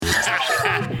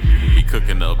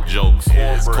jokes,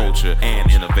 culture,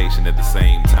 and innovation at the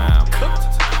same time.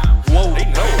 Whoa, they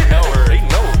know.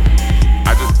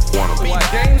 I just wanna be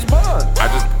James Bond. I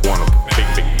just wanna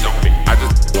I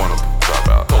just wanna talk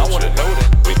about I wanna culture. know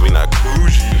that. We not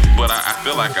bougie, but I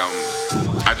feel like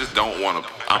I just don't wanna.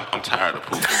 I'm tired of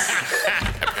pooping.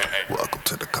 Welcome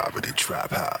to the Comedy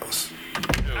Trap House.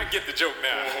 I get the joke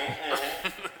now.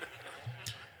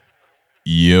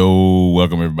 Yo,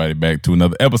 welcome everybody back to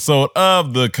another episode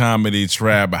of the Comedy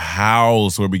Trap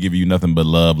House, where we give you nothing but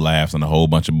love, laughs, and a whole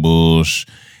bunch of bullsh.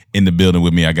 In the building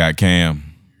with me, I got Cam.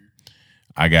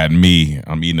 I got me.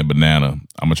 I'm eating a banana.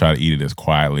 I'm gonna try to eat it as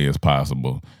quietly as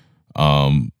possible.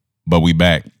 But we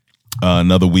back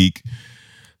another week.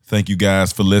 Thank you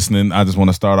guys for listening. I just want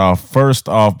to start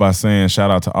off by saying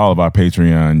shout out to all of our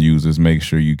Patreon users. Make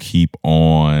sure you keep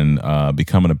on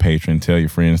becoming a patron. Tell your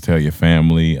friends, tell your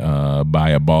family,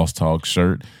 buy a Boss Talk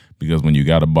shirt, because when you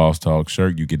got a Boss Talk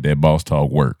shirt, you get that Boss Talk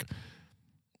work.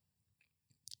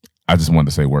 I just wanted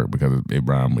to say work because it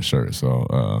rhymed with shirt.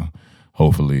 So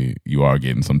hopefully you are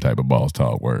getting some type of Boss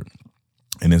Talk work.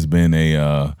 And it's been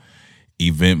a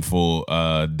eventful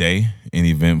day, an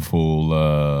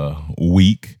eventful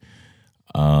week.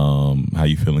 How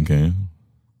you feeling, Cam?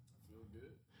 Feel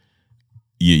good.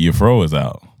 Your fro is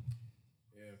out.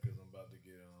 Yeah, because I'm about to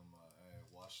get I had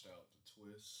washed out the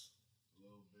twists a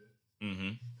little bit.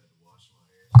 Mm-hmm. Had to wash my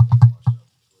hair, so I washed out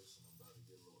the twists, and I'm about to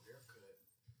get a little haircut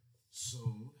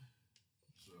soon.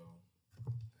 So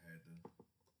I had to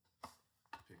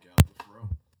pick out the fro.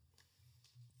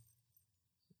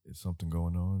 Is something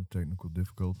going on? Technical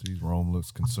difficulties? Rome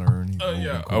looks concerned.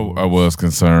 I was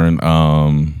concerned.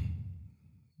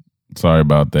 Sorry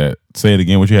about that. Say it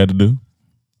again. What you had to do?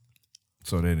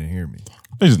 So they didn't hear me.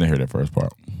 They just didn't hear that first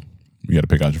part. You got to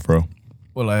pick out your fro.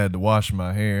 Well, I had to wash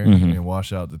my hair Mhm. and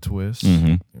wash out the twists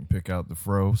Mhm. and pick out the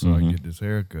fro so I Mhm. get this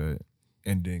haircut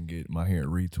and then get my hair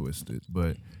retwisted.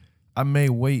 But I may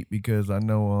wait because I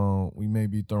know we may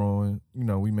be doing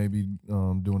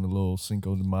a little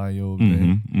Cinco de Mayo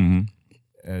thing Mm-hmm.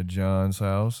 at John's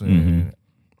house, and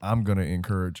I'm going to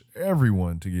encourage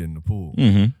everyone to get in the pool.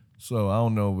 Mm-hmm. So I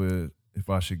don't know if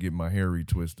I should get my hair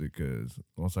retwisted, because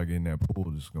once I get in that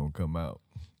pool, it's going to come out.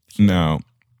 Now,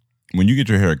 when you get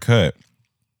your hair cut,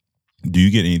 do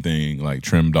you get anything like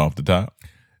trimmed off the top?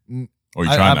 Or you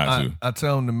try not to? I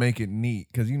tell them to make it neat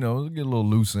because, get a little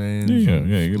loose ends. Yeah,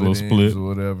 get a little split. ends or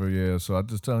whatever, yeah. So I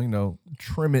just tell them,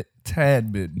 trim it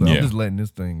tad bit, but Yeah. I'm just letting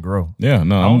this thing grow. Yeah,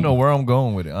 no. I don't know where I'm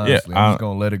going with it, honestly. Yeah, I'm just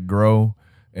going to let it grow,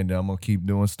 and then I'm going to keep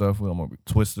doing stuff. I'm going to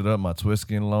twist it up, my twist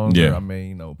getting longer. Yeah. I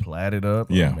may, plait it up.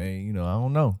 Yeah. I may, I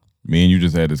don't know. Me and you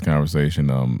just had this conversation.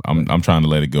 I'm trying to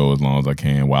let it go as long as I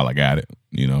can while I got it,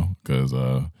 because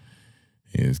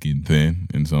it's getting thin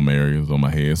in some areas on my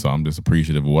head. So I'm just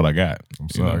appreciative of what I got. I'm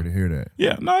sorry to hear that.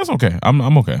 Yeah, no, it's okay. I'm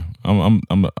okay.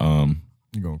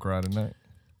 You going to cry tonight?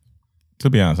 To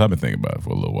be honest, I've been thinking about it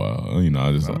for a little while.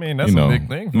 That's a big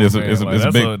thing for it's a man. it's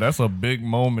Like, big, that's a big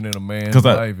moment in a man's 'Cause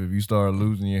life. If you start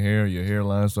losing your hair, your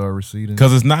hairline start receding.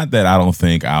 because it's not that I don't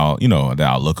think that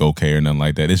I'll look okay or nothing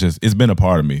like that. It's just it's been a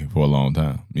part of me for a long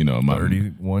time.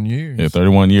 31 years. Yeah,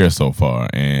 31 years so far,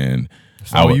 and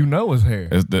That's all you know is hair.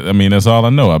 that's all I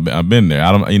know. I've been there.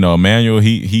 I don't. Emmanuel,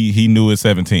 he knew at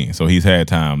 17, so he's had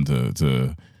time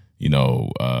to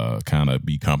kind of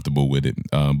be comfortable with it.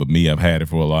 But me, I've had it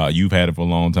for a while. You've had it for a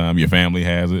long time. Your family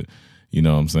has it. You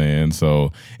know what I'm saying?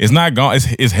 So it's not gone.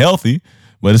 It's healthy,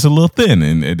 but it's a little thin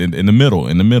in the middle.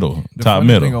 The Top funny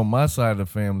middle. thing on my side of the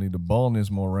family, the baldness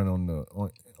more run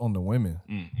on the women.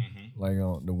 Like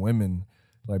on the women.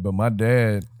 Like, but my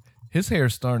dad, his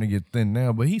hair's starting to get thin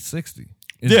now, but he's 60.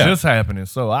 It's just happening.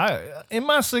 So in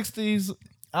my 60s,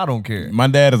 I don't care. My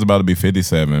dad is about to be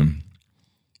 57.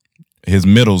 His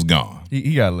middle's gone.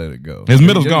 He gotta let it go. His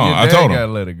middle's gone. I told him.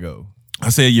 Gotta let it go. I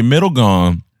said, your middle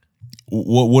gone.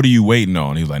 What are you waiting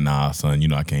on? He was like, nah, son,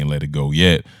 I can't let it go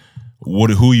yet. Who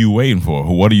are you waiting for?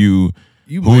 Who are you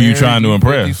trying to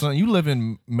impress? You live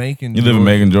in Macon. You live in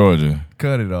Macon, Georgia.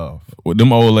 Cut it off. With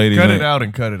them old ladies. Cut it out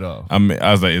and cut it off. I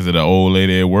was like, is it an old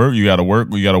lady at work? You got a work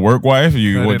wife?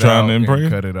 You trying to impress?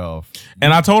 Cut it off.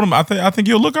 And I told him, I think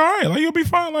you'll look all right. Like, you'll be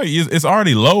fine. Like, it's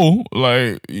already low.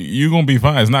 Like, you're going to be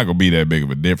fine. It's not going to be that big of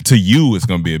a difference. To you, it's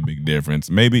going to be a big difference.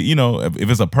 Maybe, if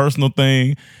it's a personal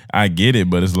thing, I get it.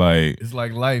 But it's like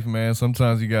life, man.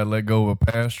 Sometimes you got to let go of a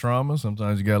past trauma.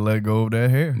 Sometimes you got to let go of that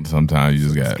hair. Sometimes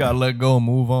you just got to let go and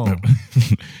move on.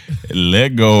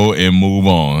 Let go and move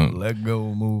on. Let go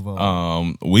and move on.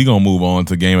 We going to move on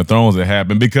to Game of Thrones that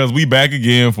happened because we back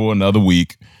again for another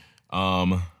week.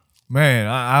 Man,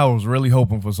 I was really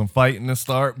hoping for some fighting to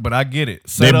start, but I get it.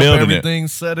 Set They up building everything,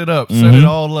 set it up, set it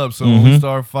all up. So when we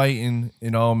start fighting,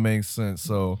 it all makes sense.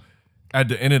 So at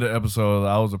the end of the episode,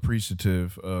 I was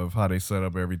appreciative of how they set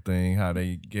up everything, how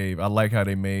they gave. I like how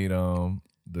they made the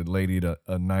lady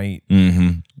a knight.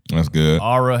 That's good.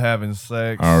 Aura having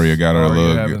sex. Arya got her a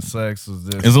little having good. sex was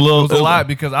this. It's a little- It was it a was- lot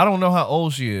because I don't know how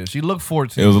old she is. She looked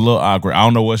 14. It was a little awkward. I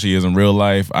don't know what she is in real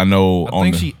life. I know. I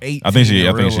think she 18. I think she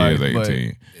in real is life,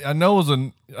 18. but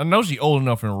I know she old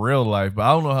enough in real life, but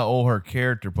I don't know how old her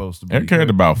character supposed to be. Her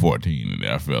character about 14 in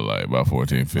there, I feel like about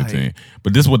 14, 15.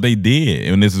 But this is what they did,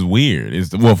 and this is weird.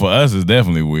 Well, for us, it's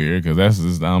definitely weird because that's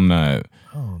just I'm not.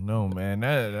 Oh no, man!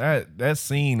 That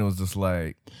scene was just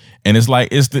like, And it's like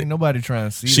it's ain't the nobody trying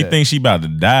to see. she that. thinks she about to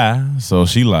die, so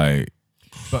she like.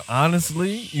 But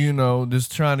honestly,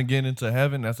 just trying to get into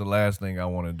heaven, that's the last thing I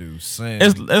want to do. Sin.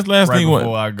 That's the last right thing.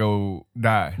 before I go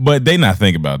die. But they not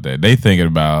thinking about that. They thinking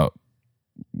about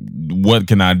what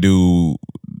can I do?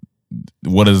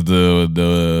 What is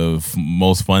the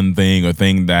most fun thing or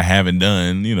thing that I haven't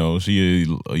done? She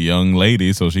a young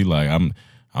lady, so she like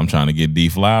I'm trying to get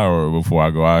deflowered before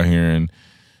I go out here and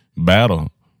battle,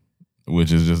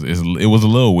 which is just it was a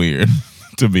little weird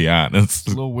to be honest.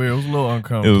 It's a little weird. It was a little It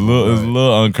uncomfortable. was a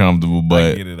little uncomfortable, I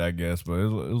but get it, I guess, but it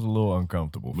was a little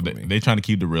uncomfortable for me. they trying to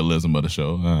keep the realism of the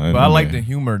show. But I like the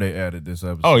humor they added this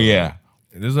episode. Oh yeah.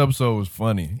 This episode was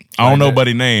funny. I don't know that-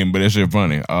 nobody's name, but that shit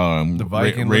funny. The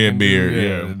Viking red looking beard, dude,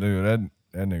 yeah. dude,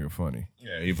 that nigga funny.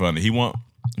 Yeah, he funny. He want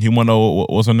know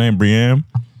what's her name, Brienne,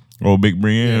 or Big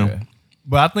Brienne. Yeah.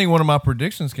 But I think one of my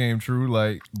predictions came true.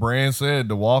 Like Bran said,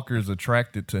 the Walkers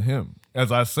attracted to him. As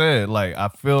I said, like I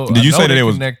feel. Did you I know say that they it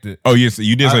was connected? Oh yes,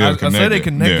 you did say they I was connected. said they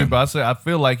connected, Yeah. but I said I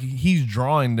feel like he's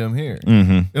drawing them here.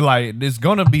 Mm-hmm. Like there's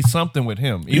gonna be something with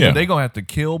him. Either Yeah. they gonna have to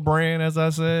kill Bran, as I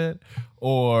said,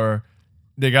 or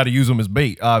they got to use him as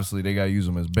bait. Obviously, they got to use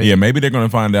him as bait. Yeah, maybe they're gonna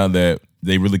find out that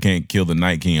they really can't kill the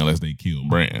Night King unless they kill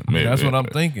Bran. Maybe. That's what I'm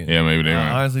thinking. Yeah, maybe they're.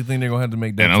 I honestly think they're gonna have to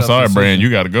make that. And I'm tough sorry, decision. Bran, you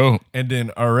got to go. And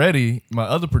then already, my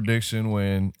other prediction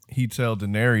when he tell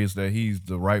Daenerys that he's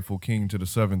the rightful king to the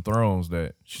 7 thrones,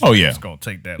 that she's Oh, yeah. just gonna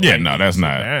take that. Yeah, lightly no, that's and sit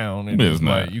not- down, and it's it's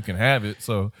not. like you can have it.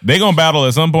 So They gonna battle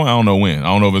at some point. I don't know when. I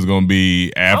don't know if it's gonna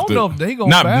be after. know if they gonna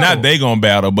not battle. they gonna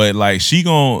battle, but like she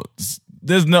gonna.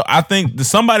 There's no. I think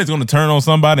somebody's gonna turn on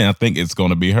somebody, and I think it's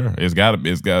gonna be her. It's gotta be.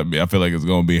 I feel like it's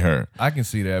gonna be her. I can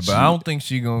see that, but I don't think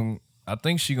she gonna. I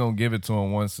think she gonna give it to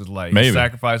him once it's like Maybe. he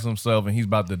sacrifice himself and he's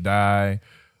about to die,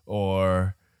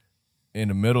 or in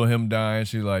the middle of him dying,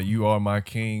 she's like, "You are my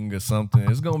king" or something.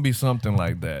 It's gonna be something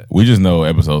like that. We just know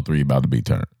episode 3 about to be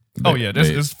turned. Oh yeah,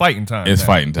 it's fighting time. It's now.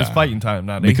 fighting time. It's fighting time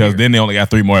now. They because here. then they only got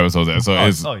 3 more episodes left, so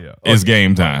it's oh, yeah. it's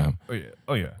game time. Oh yeah.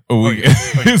 Oh yeah. We- Oh yeah.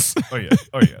 Oh yeah.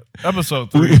 Oh yeah.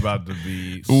 Episode 3 is about to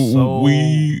be so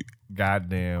We-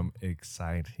 goddamn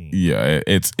exciting. Yeah,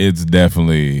 it's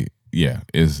definitely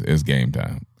it's game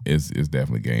time. It's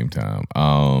definitely game time.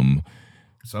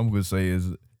 Some would say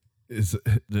is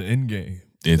the end game.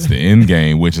 It's the end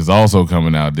game, which is also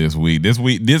coming out this week.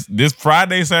 This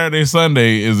Friday, Saturday,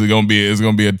 Sunday is gonna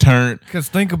be a turn. Because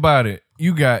think about it.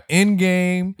 You got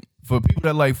Endgame for people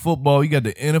that like football. You got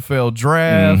the NFL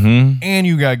draft, and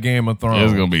you got Game of Thrones.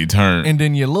 It's gonna be turn. And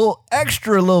then your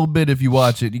little bit if you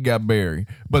watch it, you got Barry.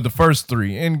 But the first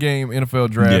 3, Endgame, NFL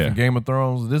draft, Yeah. and Game of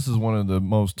Thrones, this is one of the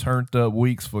most turned up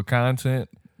weeks for content.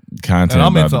 Content. And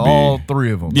I'm about into to be- all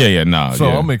 3 of them. Yeah, nah. So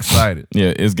yeah. I'm excited.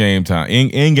 Yeah, it's game time.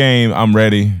 In game, I'm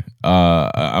ready.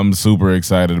 I'm super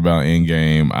excited about in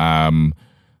game. I'm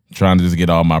trying to just get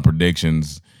all my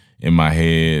predictions in my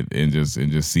head and just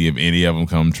see if any of them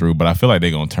come true. But I feel like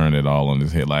they're gonna turn it all on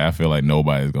this head. Like I feel like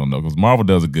nobody's gonna know because Marvel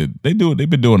does they've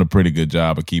been doing a pretty good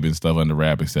job of keeping stuff under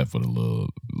wrap except for the little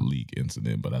leak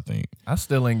incident. But I think I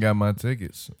still ain't got my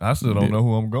tickets. I still don't know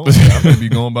who I'm going with. I may be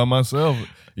going by myself.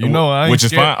 You know I ain't Which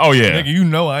is scared. fine. Oh, yeah. Nigga, you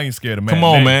know I ain't scared of come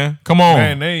on, man. Come on.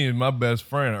 Matinee is my best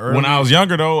friend. When I was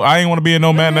younger though, I ain't want to be in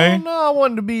no matinee. No, I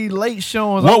wanted to be late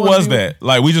showings. What was that?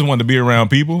 Like we just wanted to be around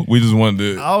people. We just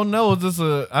wanted to. I don't know. It's just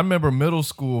I remember middle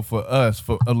school for us,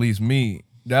 for at least me.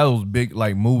 That was big,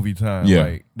 like movie time. Yeah.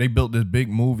 Like they built this big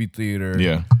movie theater.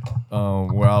 Yeah.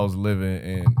 Where I was living,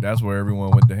 and that's where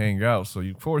everyone went to hang out. So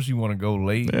of course you want to go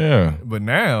late. Yeah. But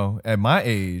now at my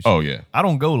age, Oh yeah. I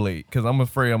don't go late because I'm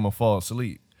afraid I'm gonna fall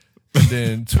asleep. And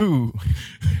then two,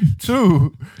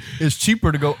 it's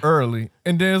cheaper to go early.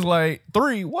 And then it's like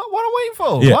 3, what am I waiting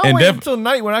for? Yeah, Why and wait until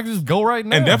night when I can just go right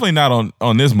now? And definitely not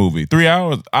on this movie. 3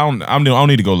 hours. I don't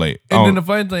need to go late. And then the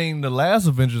funny thing, the last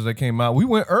Avengers that came out, we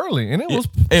went early, and it was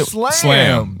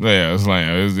slam. Yeah,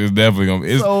 slam. It's definitely gonna.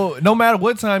 It's, So no matter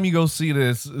what time you go see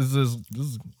this, this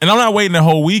and I'm not waiting the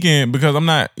whole weekend because I'm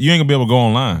not. You ain't gonna be able to go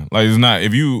online. Like it's not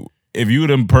if you. if you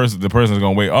the person's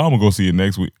gonna wait, I'm gonna go see it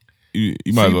next week. You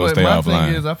might as well stay my offline.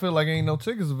 thing is, I feel like ain't no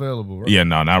tickets available. Right? Yeah,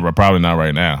 no, probably not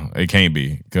right now. It can't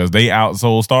be because they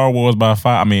outsold Star Wars by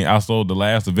 5. I mean, outsold the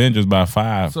last Avengers by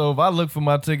 5. So if I look for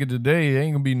my ticket today, it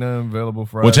ain't gonna be none available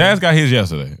Friday. Well, Chaz got his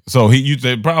yesterday, so you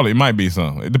said probably it might be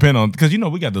some. It depends on because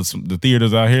we got the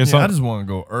theaters out here. Yeah, so I just want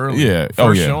to go early. Yeah.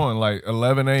 First showing like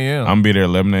 11 a.m. I'm gonna be there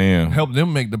 11 a.m. Help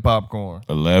them make the popcorn.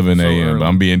 11 So a.m. early. But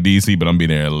I'm being DC, but I'm be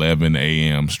there 11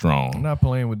 a.m. strong. I'm not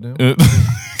playing with them.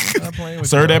 Not playing with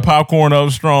Serve y'all. that popcorn up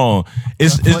strong.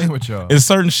 It's playing with y'all. It's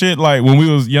certain shit like when we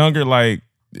was younger, like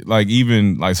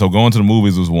even like so going to the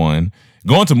movies was one.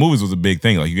 Going to movies was a big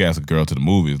thing. Like you ask a girl to the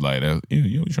movies, like that's,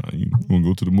 you want to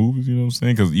go to the movies? You know what I'm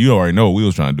saying? Because you already know what we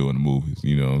was trying to do in the movies.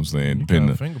 You know what I'm saying? Trying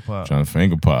to finger pop. Trying to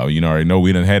finger pop. You already know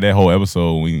we done had that whole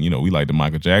episode. We like the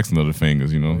Michael Jackson of the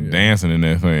fingers. Dancing in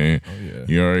that thing. Oh, yeah.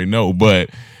 You already know. But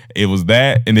it was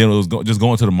that, and then it was just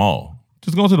going to the mall.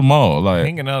 Just going to the mall, like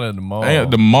Hanging out at the mall.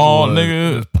 The mall, Or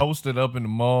nigga. Just posted up in the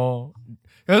mall.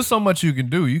 There's so much you can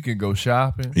do. You can go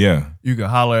shopping. Yeah, You can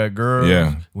holler at girls.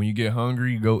 Yeah. When you get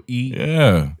hungry, you go eat.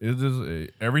 yeah. It's just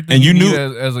everything And you you need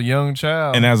knew- as a young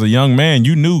child. And as a young man,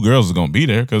 you knew girls was gonna be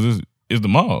there because it's the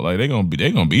mall. Like they gonna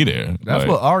be there. That's Like,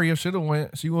 what Aria should have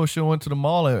went. She went to the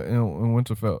mall in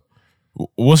Winterfell.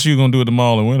 What's she gonna do at the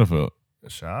mall in Winterfeld?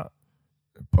 Shop.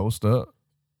 Post up.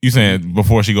 You saying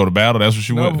before she go to battle? That's what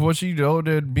she No, went. before she go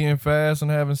there being fast and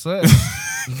having sex.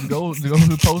 Just go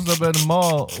post up at the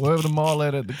mall, wherever the mall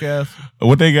at the castle.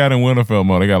 What they got in Winterfeld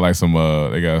Mall? They got like some.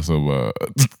 They got some.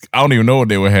 I don't even know what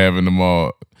they would have in the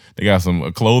mall. They got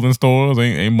some clothing stores.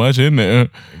 Ain't much in there.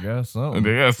 They got something.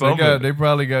 They got something. They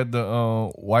probably got the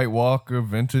White Walker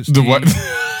vintage The tee. what?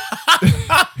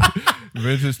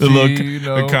 Vintage The tee, look, you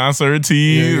know. the concert Yeah,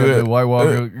 tee. you got the White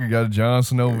Walker. You got a Jon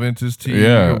Snow vintage tee.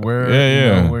 Yeah. You can wear,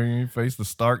 Yeah. where you face the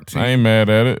Stark tee. I ain't mad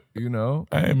at it. You know.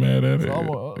 I ain't mad at it.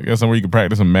 almost- I got somewhere you can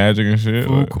practice some magic and shit.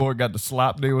 Food court got the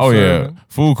slop they were Oh yeah, serving.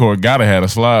 food court gotta have a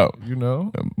slop. You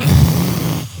know.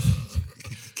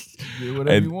 Do whatever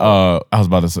And, you want. I was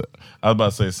about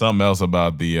to say something else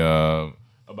about the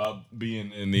about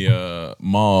being in the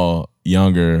mall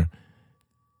younger.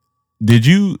 Did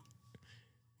you,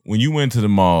 when you went to the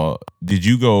mall, did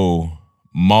you go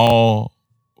mall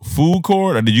food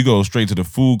court or did you go straight to the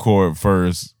food court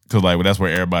first? Because like that's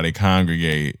where everybody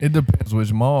congregate. It depends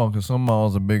which mall, because some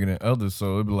malls are bigger than others.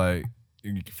 So it'd be like,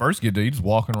 you first get there, you just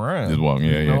walking around. Just walking,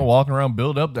 yeah. Walking around,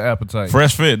 build up the appetite.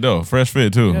 Fresh fit though, fresh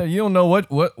fit too. Yeah, you don't know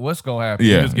what's gonna happen.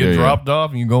 Yeah, You just get yeah. dropped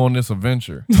off and you go on this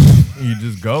adventure. You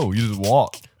just go. You just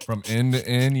walk from end to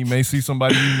end. You may see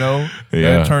somebody you know.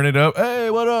 Yeah. And turn it up. Hey,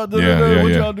 what up? Da, da, Yeah, da. yeah,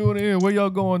 What yeah. y'all doing here? Where y'all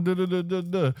going? Da, da, da, da,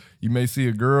 da. You may see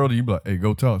a girl. You be like, hey,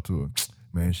 go talk to her.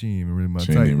 Man, she ain't even really my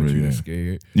She type, ain't even but really you that. just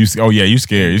scared. You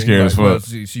scared. You scared as Well,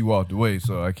 fuck. she walked away,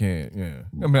 so I can't. Yeah.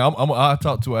 I mean, I'll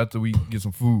talk to her after we get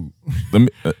some food. Let me,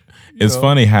 it's know,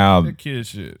 funny how That kid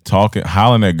shit.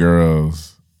 hollering at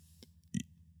girls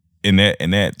in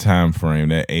that time frame,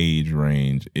 that age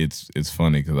range. It's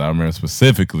funny because I remember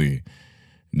specifically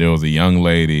there was a young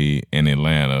lady in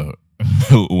Atlanta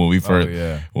when we first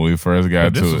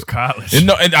got This to was it. college.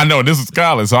 And I know this is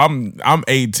college, so I'm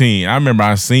 18. I remember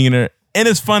I seen her, and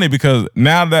it's funny because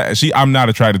now that I'm not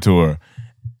attracted to her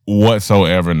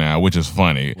whatsoever now, which is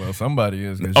funny. Well, somebody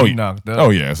is because Oh, she knocked up. oh,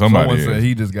 yeah, somebody Someone is. said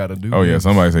he just got to do. Oh yeah, this.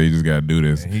 somebody said you just gotta do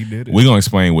this. And he did it. We're gonna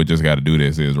explain what just gotta do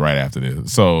this is right after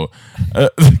this. So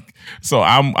so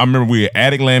I remember we were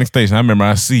at Atlantic Station. I remember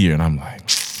I see her and I'm like,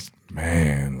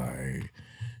 man, like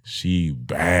she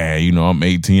bad. You know, I'm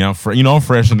 18. I'm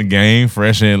fresh in the game,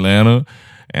 fresh in Atlanta.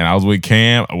 And I was with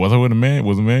Cam. Was I with a man?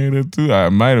 Was a man there too? I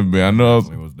might have been. I know.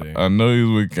 Definitely was there. I know he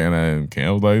was with Cam. And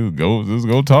Cam was like, just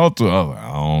go talk to her. I was like,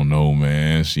 I don't know,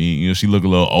 man. She look a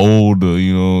little older.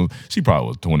 You know, she probably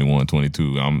was 21,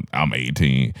 22. I'm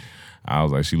 18. I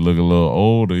was like, she look a little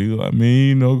older. He was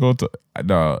like, go to.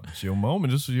 Dog. It's your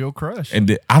moment. This was your crush.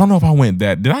 And I don't know if I went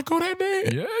that. Did I go that day?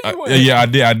 Yeah, you went. Yeah, I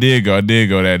did. I did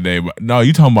go that day. But no,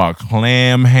 you talking about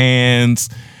clam hands,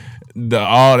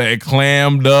 all that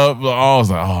clammed up. I was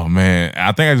like, oh man.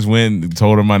 I think I just went and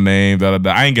told her my name. Da, da,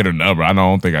 da. I ain't get her number. I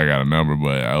don't think I got a number,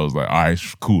 but I was like, all right,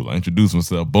 cool. I introduced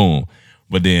myself. Boom.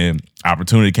 But then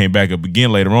opportunity came back up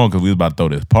again later on because we was about to throw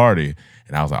this party.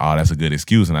 And I was like, oh, that's a good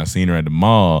excuse. And I seen her at the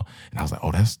mall. And I was like,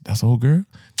 oh, that's old girl?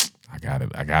 I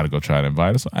gotta go try to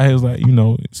invite her. So I was like,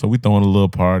 so we throwing a little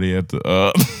party at the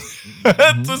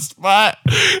at the spot.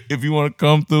 If you want to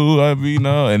come through,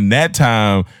 And that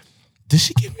time, did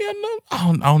she give me a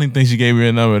number? I don't even think she gave me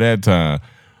a number that time.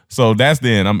 So that's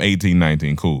then. I'm 18,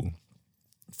 19. Cool.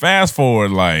 Fast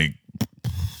forward like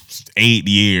 8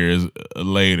 years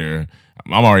later,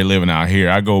 I'm already living out here.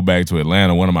 I go back to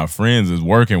Atlanta. One of my friends is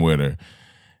working with her.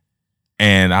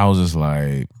 And I was just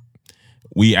like,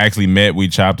 we actually met, we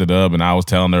chopped it up, and I was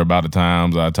telling her about the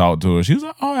times I talked to her. She was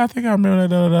like, oh, I think I remember that,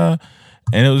 da, da, da.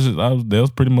 And it was just, that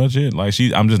was pretty much it. Like,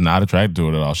 I'm just not attracted to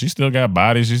her at all. She still got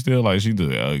body. She's still like, she's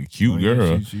a cute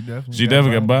girl. She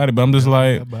definitely got body, but I'm just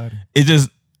like, it just,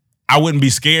 I wouldn't be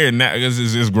scared now because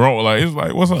it's grown. Like, it's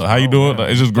like, what's up? How you doing?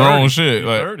 Like, it's just grown 30. shit.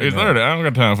 Like, 30 it's now. 30. I don't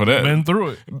got time for that. Been through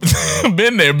it.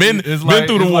 Been there. Been through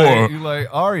the war. Like, like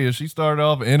Arya, she started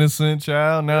off innocent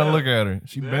child. Now look at her.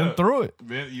 She been through it.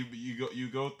 You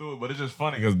go through it, but it's just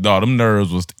funny because them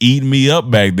nerves was eating me up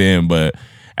back then. But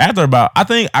after I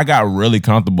think I got really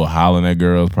comfortable hollering at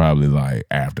girls probably like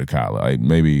after college, like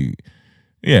maybe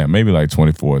like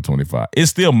 24, 25. It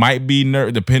still might be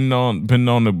depending on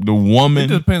the woman. It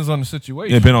depends on the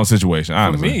situation. It depends on the situation.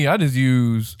 Honestly, For me, I just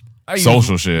use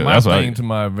social shit. My That's what thing to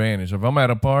my advantage. If I'm at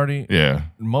a party, yeah,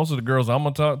 most of the girls I'm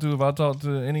gonna talk to, if I talk to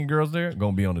any girls there,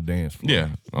 gonna be on the dance floor. Yeah,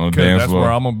 on the Because dance that's floor.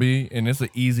 where I'm gonna be, and it's an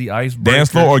easy icebreaker. Dance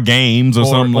floor or games or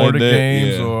something or like the that.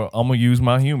 games, Yeah. or I'm gonna use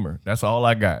my humor. That's all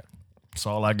I got. That's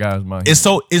all I got is my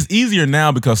humor. It's easier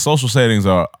now because social settings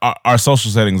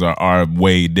are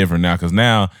way different now. Because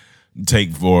now,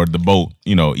 take for the boat,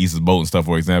 East's boat and stuff,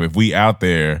 for example. If we out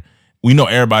there, we know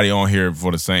everybody on here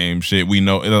for the same shit. We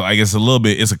know, like,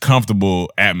 it's a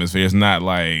comfortable atmosphere. It's not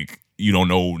like you don't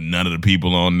know none of the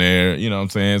people on there. You know what I'm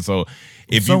saying? So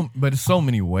but it's so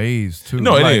many ways too.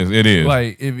 No, it is.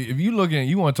 Like if you looking,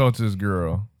 you want to talk to this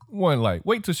girl,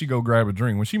 wait till she go grab a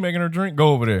drink. When she making her drink,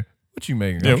 go over there. What you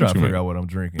making? Yeah, I'm trying what to you figure make? out what I'm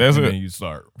drinking. That's and it. then you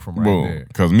start from right boom. there.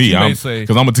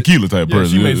 Because I'm a tequila type Yeah,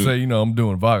 person. she may say, I'm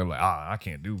doing vodka. Like, I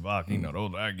can't do vodka.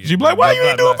 Those I get. She be like, why you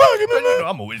ain't doing vodka? But,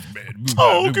 I'm a whiskey man.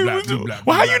 Oh, okay.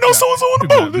 Well, how you know so-and-so on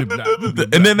the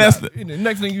boat? And then that's the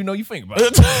next thing you know, you think about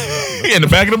it. in the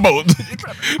back of the boat.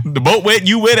 The boat wet,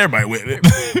 you wet, everybody wet.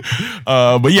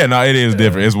 But yeah, no, it is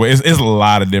different. It's a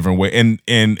lot of different ways.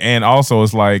 And also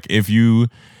it's like if you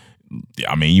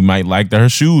might like her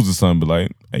shoes or something, but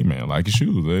like, hey man, I like your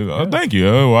shoes. Thank you.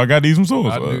 Oh, I got these from so.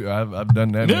 I've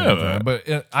done that. Yeah, many times.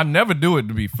 But I never do it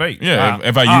to be fake. Yeah,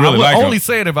 if you really I would like only them.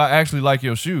 say it if I actually like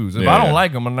your shoes. If Yeah. I don't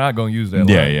like them, I'm not gonna use that.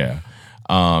 Yeah, line.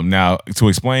 yeah. Now to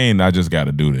explain, I just got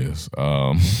to do this.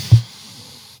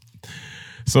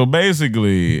 So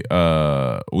basically,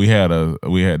 there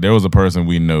was a person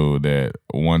we know that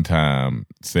one time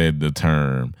said the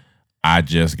term, I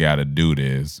just got to do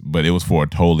this, but it was for a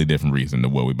totally different reason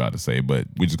than what we're about to say, but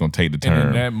we're just going to take the And term.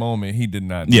 in that moment, he did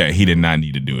not. Yeah, he did not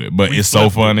need to do it, but it's so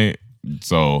funny.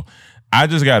 So I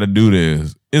just got to do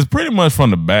this. It's pretty much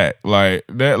from the back. Like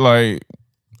that, like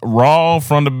raw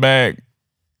from the back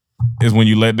is when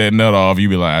you let that nut off, you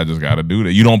be like, I just got to do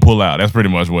that. You don't pull out. That's pretty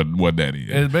much what that is.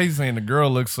 It's basically saying the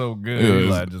girl looks so good. Yeah, You're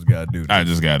like, I just gotta do this. I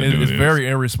just got to do this. It's very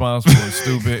irresponsible and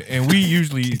stupid. And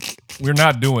we're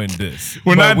not doing this.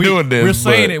 We're But not doing this, We're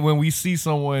saying but- it when we see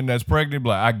someone that's pregnant.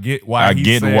 Like, I get why I he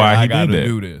get said why I he gotta did that.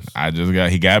 do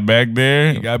this. He got back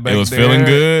there. He got back It was there, feeling It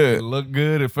good. looked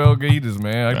good. It felt good. He just,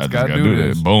 I just gotta do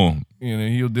this. Boom. And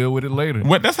then he'll deal with it later.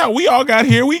 Well, that's how we all got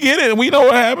here. We get it. We know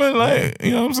what happened. Like,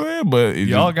 you know what I'm saying? But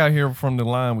Y'all got here from the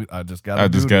line. I just gotta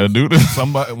do this.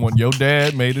 Somebody, when your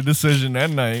dad made a decision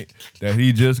that night that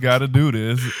he just gotta do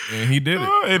this, and he did it.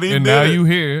 And he and did now it. you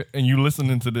here and you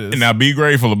listening to this. And now be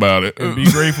grateful about it. And be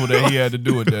grateful that he had to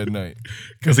do it that night.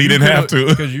 Because he didn't have to.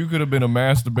 Because you could have been a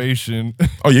masturbation.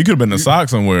 Oh, you could have been in a sock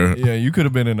somewhere. Yeah, you could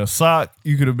have been in a sock.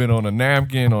 You could have been on a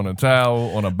napkin, on a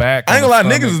towel, on a back. I ain't gonna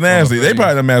lie, niggas is nasty. They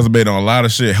probably done masturbated on a lot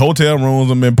of shit. Hotel rooms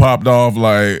have been popped off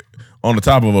like on the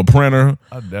top of a printer.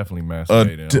 I definitely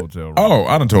masturbated in a hotel room. Oh,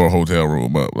 I done tore a hotel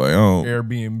room up. Like, oh,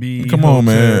 Airbnb. Come on,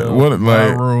 man. hotel, What, my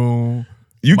like, room,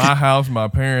 you my could- house, my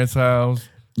parents' house,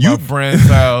 You- my friend's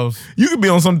house, you could be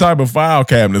on some type of file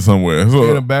cabinet somewhere. in a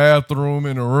So, bathroom,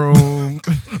 in a room.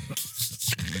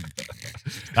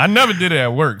 I never did it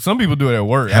at work. Some people do it at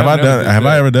work. have I never done? did Have that.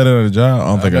 I ever done it at a job? I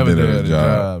don't think I never did it at a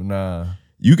job. Nah,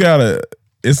 You gotta.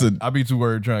 It's a. I be too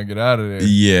worried trying to get out of there.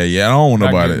 Yeah. I don't want Not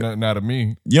nobody. getting nothing out of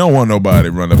me. You don't want nobody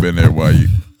run up in there while you.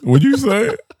 What'd you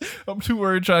say? I'm too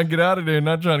worried trying to get out of there,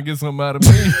 not trying to get something out of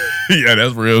me. Yeah,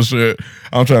 that's real shit.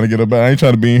 I'm trying to get up. I ain't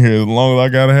trying to be in here as long as I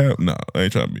gotta have. No, I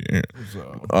ain't trying to be in here.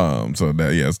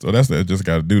 So that's that. Just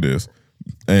gotta do this.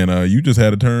 and you just had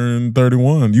to turn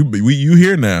 31. You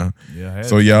here now? Yeah. I had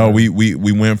So to, y'all, man.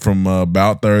 we went from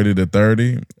about 30 to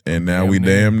 30, and now we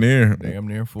damn near. Damn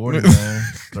near 40, man.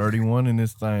 31 in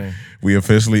this thing. We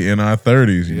officially in our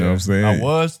 30s. You know what I'm saying? I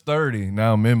was 30.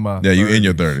 Now I'm in my Yeah, 30s. you in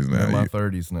your 30s I'm now. in my You-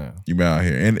 30s now. You out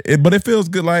here, but it feels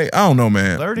good. Like I don't know,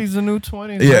 man. 30s a new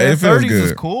 20s. Yeah, man. it feels 30s is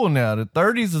good. cool now. The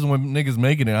 30s is when niggas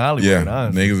make it in Hollywood. Yeah,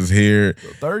 honestly. niggas is here.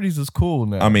 30s is cool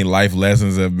now. I mean, life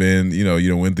lessons have been, you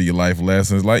done went through your life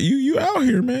lessons. Like you out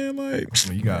here, man. Like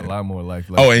you got a lot more life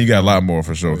left. oh, and you got a lot more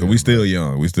for sure. Cause we still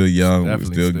young. We still young. We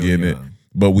Definitely still still getting it. young.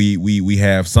 But we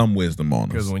have some wisdom on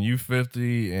Because us. when you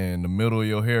 50 and the middle of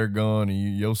your hair gone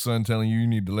and your son telling you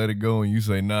need to let it go and you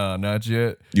say, nah, not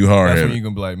yet. You hard That's when headed. you're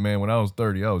going to be like, man, when I was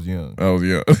 30, I was young. I was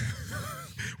young.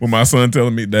 When my son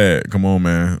telling me, Dad, come on,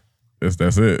 man.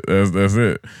 That's it. That's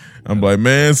it. I'm like,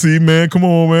 man, come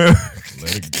on, man.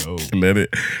 Let it go.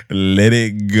 Let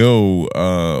it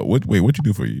go. What you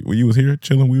do for you? When you was here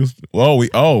chilling,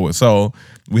 so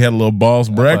we had a little boss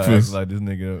breakfast. Like this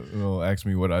nigga asked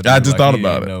me what I did. I just like thought he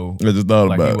about ain't it. know, I just thought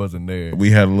like about he it. wasn't there.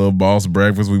 We had a little boss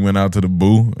breakfast. We went out to the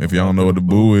Boo. If y'all don't know what the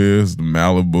Boo is, the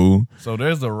Malibu. So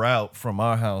there's a route from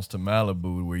our house to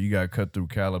Malibu where you got to cut through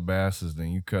Calabasas, then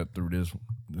you cut through this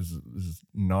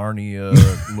Narnia,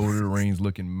 Lord of the Rings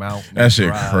looking mountain. That shit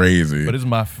drive. crazy. But it's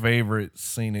my favorite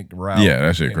scenic route. Yeah,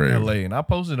 that shit in crazy. LA. And I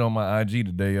posted on my IG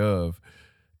the day of,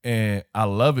 and I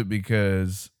love it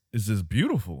because it's just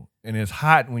beautiful. And it's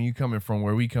hot when you coming from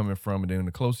where we coming from, and then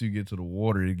the closer you get to the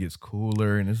water, it gets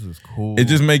cooler, and this is cool. It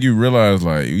just make you realize,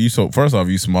 like, first off,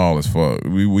 you small as fuck.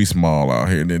 We small out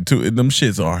here. And then two, them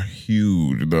shits are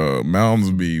huge. The mountains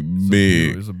be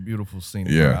big. It's a beautiful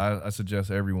scenic. Yeah. route. I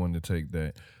suggest everyone to take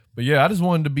that. But yeah, I just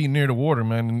wanted to be near the water,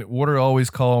 man. And the water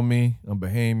always called me. I'm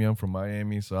Bahamian. I'm from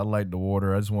Miami, so I like the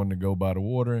water. I just wanted to go by the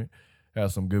water,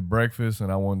 have some good breakfast,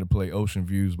 and I wanted to play Ocean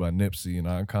Views by Nipsey, and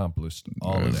I accomplished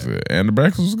all of That's that. it. And the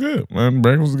breakfast was good, man. The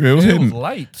breakfast was good. It was It hitting. was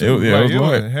light, too. It was light.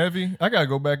 wasn't heavy. I gotta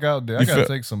go back out there. I You gotta felt-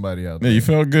 take somebody out Yeah, there. you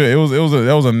felt good.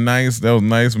 That was a nice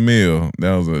meal.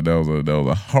 That was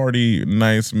a hearty,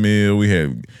 nice meal. We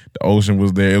had the ocean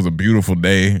was there. It was a beautiful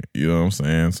day. You know what I'm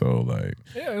saying? So like,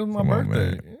 Yeah, it was my come on, birthday.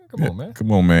 man. Yeah, come on, man.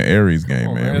 Come on, man. Aries game, Come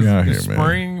on, man. man. We out It's here, man.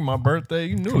 spring, my birthday.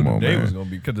 You knew Come what on, the day man. was gonna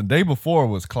be because the day before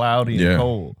was cloudy Yeah, and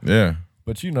cold. yeah.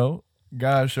 But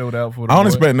God showed out for the I don't boy.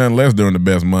 expect nothing less during the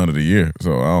best month of the year.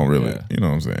 So I don't really, Yeah. you know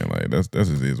what I'm saying? Like that's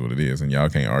just is what it is, and y'all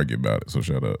can't argue about it. So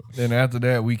shut up. Then after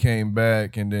that, we came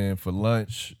back, and then for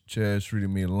lunch, Chad treated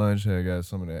me to lunch. I got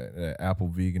some of that apple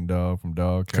vegan dog from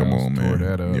Dog Come House, on, tore man.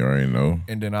 that up. You already know.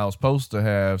 And then I was supposed to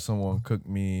have someone cook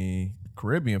me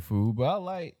Caribbean food, but I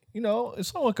like, if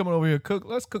someone coming over here to cook,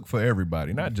 let's cook for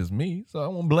everybody, not just me. So I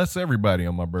want to bless everybody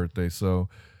on my birthday. So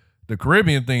the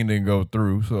Caribbean thing didn't go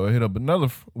through. So we hit up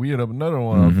another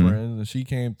one of our friends, and she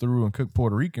came through and cooked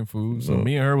Puerto Rican food. So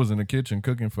me and her was in the kitchen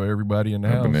cooking for everybody in the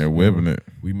Up house. in there whipping it.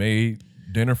 We made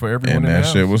dinner for everyone And in the that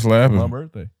house shit was on slapping. my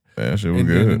birthday. That shit was And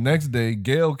then the good. next day,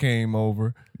 Gail came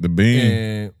over The bean.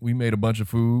 and we made a bunch of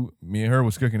food. Me and her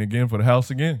was cooking again for the house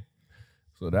again.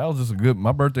 So that was just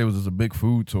my birthday was just a big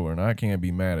food tour, and I can't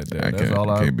be mad at that. I That's can't,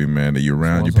 all can't be mad that you're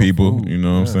around your want some people. food. You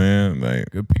know what I'm Yeah. saying? Like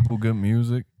good people, good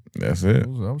music. that's it.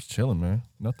 I was chilling, man.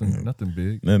 Nothing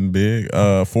big. Nothing big.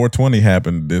 420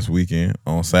 happened this weekend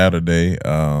on Saturday.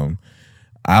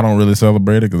 I don't really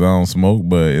celebrate it because I don't smoke,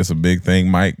 but it's a big thing.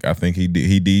 Mike, I think he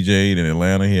DJ'd in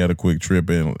Atlanta. He had a quick trip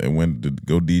and went to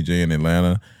go DJ in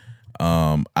Atlanta.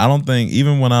 I don't think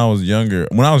even when I was younger,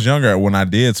 when I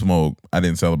did smoke, I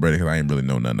didn't celebrate it because I didn't really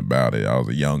know nothing about it. I was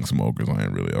a young smoker, so I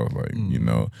was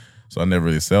like, so I never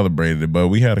really celebrated it. But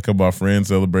we had a couple of our friends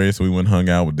celebrate, so we went and hung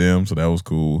out with them, so that was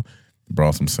cool.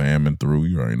 Brought some salmon through.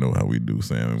 You already know how we do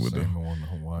salmon with Salmon on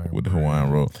the the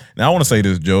Hawaiian roll. Now I want to say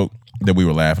this joke that we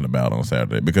were laughing about on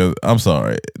Saturday because I'm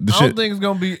sorry, the I shit. don't think it's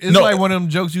gonna be. It's No. like one of them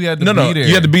jokes you had to No, be there.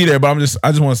 you have to be there, but I just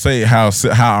want to say how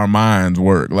our minds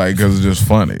work, like because it's just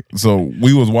funny. So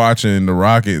we was watching the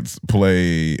Rockets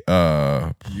play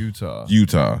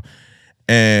Utah,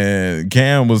 and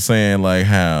Cam was saying like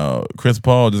how Chris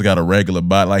Paul just got a regular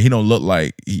body, like he don't look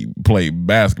like he played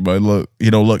basketball. He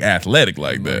don't look athletic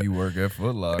like that. You work at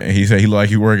Foot Locker. And he said he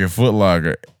work at Foot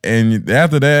Locker. And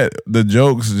after that, the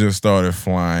jokes just started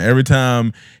flying. Every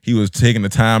time he was taking the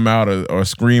time out or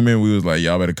screaming, we was like,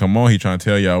 y'all better come on. He trying to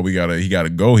tell y'all he gotta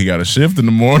go. He got a shift in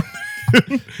the morning.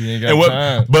 He ain't got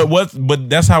time. But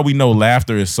that's how we know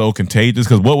laughter is so contagious,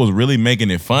 because what was really making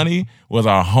it funny was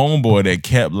our homeboy that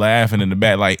kept laughing in the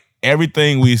back. Like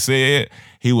everything we said,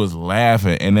 he was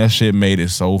laughing, and that shit made it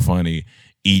so funny.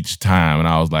 each time, and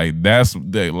I was like, that's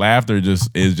the laughter is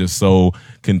just so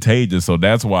contagious. So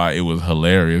that's why it was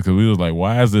hilarious, because we was like,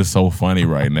 why is this so funny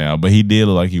right now? But he did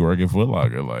look like he worked at Foot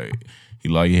Locker, like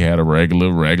he had a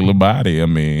regular body. I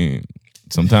mean,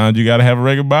 sometimes you got to have a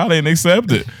regular body and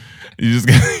accept it. You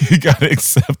got to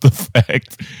accept the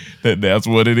fact that that's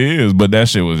what it is. But that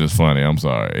shit was just funny. I'm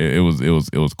sorry, it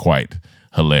was quite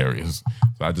hilarious.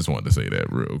 So I just wanted to say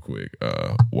that real quick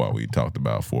while we talked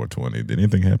about 420. Did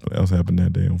anything else happen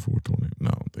that day on 420? No,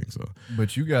 I don't think so.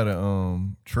 But you got a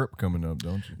trip coming up,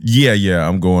 don't you? Yeah.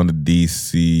 I'm going to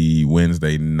DC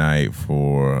Wednesday night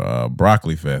for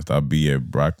Broccoli Fest. I'll be at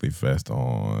Broccoli Fest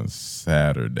on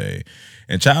Saturday.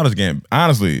 And Childish Gambino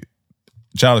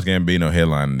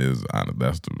headlining is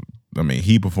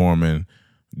he performing,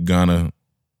 Gunna,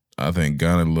 I think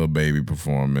Gunna, Lil Baby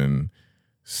performing,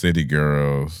 City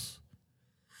Girls,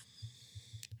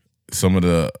 some of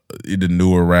the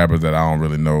newer rappers that I don't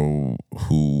really know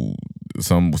who,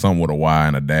 some with a Y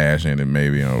and a dash in it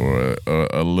maybe, or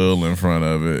a little in front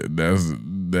of it. That's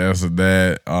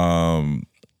that.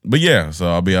 But yeah, so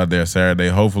I'll be out there Saturday.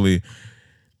 Hopefully,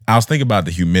 I was thinking about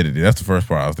the humidity. That's the first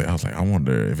part I was thinking. I was like, I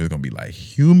wonder if it's gonna be like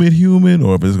humid,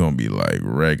 or if it's gonna be like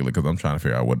regular, because I'm trying to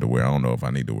figure out what to wear. I don't know if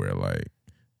I need to wear like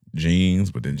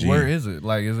jeans, but then jeans. Where is it?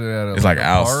 Like, is it at it's like a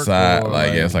outside, park,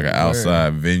 like yeah, it's like an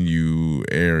outside venue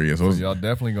area. So y'all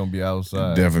definitely gonna be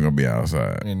outside. Definitely gonna be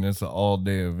outside. And it's an all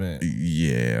day event.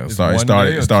 Yeah. It's Sorry,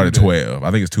 it started 12.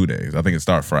 I think it's 2 days. I think it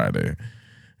started Friday.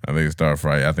 I think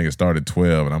it started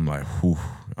 12, and I'm like, whew,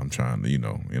 I'm trying to,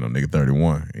 nigga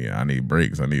 31. Yeah, I need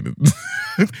breaks. I need to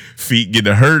feet get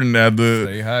to hurting after.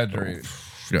 Stay hydrated.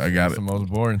 I got That's the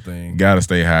most boring thing. Got to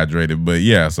stay hydrated. But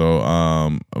yeah, so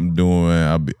I'll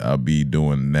be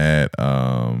doing that.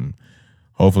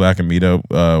 Hopefully I can meet up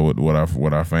with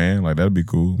our fan. Like, that'd be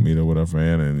cool. Meet up with our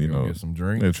fan and get some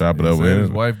drinks. And chop it up with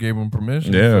his wife gave him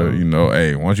permission. Yeah, so.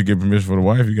 Hey, once you get permission for the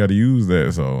wife, you got to use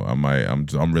that. So I'm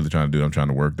really trying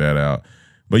to work that out.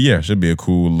 But yeah, it should be a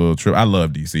cool little trip. I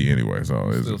love DC anyway.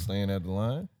 So you still staying at the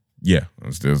line? Yeah,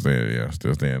 I'm still staying. Yeah,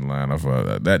 still staying in line. That's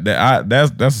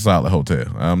a solid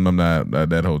hotel. I'm not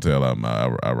that hotel.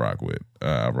 I rock with.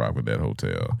 I rock with that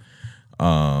hotel.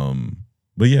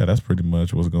 But yeah, that's pretty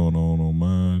much what's going on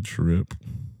my trip.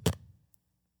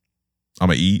 I'm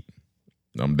gonna eat.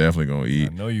 I'm definitely gonna eat.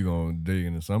 I know you're gonna dig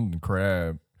into something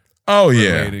crab. Oh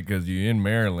yeah, because you're in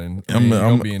Maryland. I'm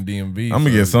gonna be in DMV. I'm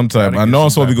gonna get some type. I know I'm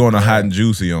supposed to be going to Hot and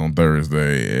Juicy on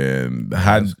Thursday, and the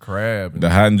hot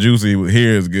and juicy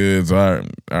here is good. So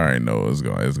I already know it's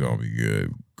gonna be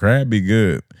good. Crab be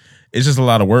good. It's just a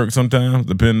lot of work sometimes,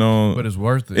 depending on. But it's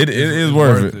worth it. It's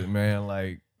worth it, man.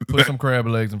 Like, put some crab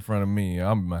legs in front of me.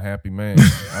 I'm a happy man.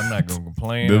 I'm not gonna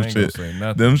complain. I ain't gonna say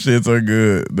nothing. Them shits are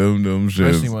good. Them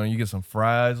shits. Especially when you get some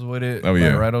fries with it. Oh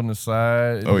yeah, right on the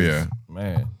side. Yeah,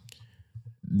 man.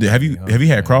 Have you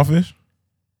had crawfish?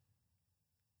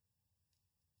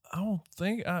 I don't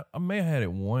think I may have had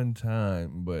it one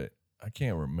time, but I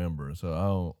can't remember. So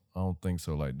I don't think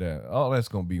so like that. All that's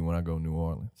gonna be when I go to New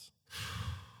Orleans.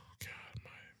 God,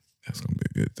 man, that's gonna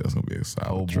be good. That's gonna be a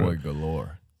solid trip. Boy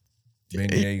galore,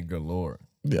 beignet galore.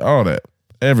 Yeah, all that,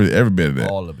 every bit of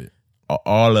that, all of it,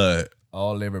 all of it,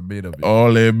 every bit of it,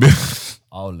 all of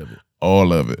it.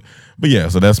 All of it. But yeah,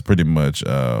 so that's pretty much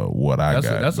what I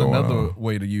got. That's another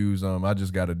way to use I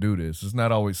just got to do this. It's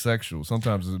not always sexual.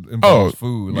 Sometimes it involves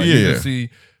food. Like, you just see,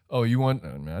 you want,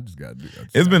 man, I just got to do it.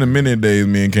 It's been a minute days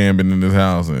me and Cam been in this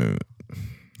house, and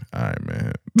all right,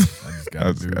 man. I just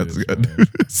got to do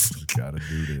this. Just got to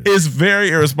do this. It's very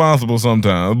irresponsible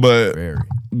sometimes, but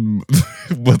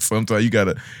but sometimes you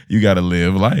gotta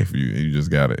live life. You just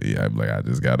gotta. Yeah, I'm like, I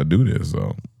just gotta do this.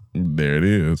 So there it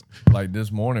is. Like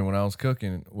this morning when I was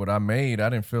cooking, what I made, I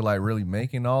didn't feel like really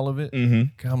making all of it.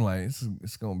 Mm-hmm. I'm like,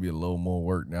 it's gonna be a little more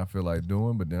work than I feel like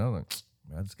doing. But then I was like,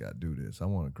 I just gotta do this. I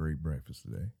want a great breakfast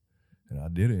today, and I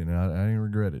did it, and I didn't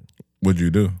regret it. What'd you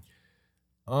do?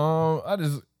 I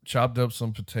just chopped up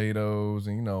some potatoes,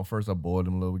 and first I boiled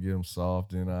them a little, get them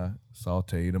soft. Then I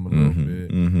sauteed them a little bit.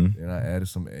 Mm-hmm. Then I added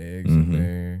some eggs in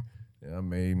there. Then I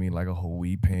made me like a whole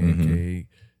wheat pancake.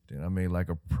 Then I made like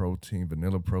a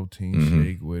vanilla protein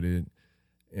shake with it.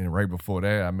 And right before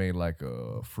that, I made like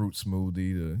a fruit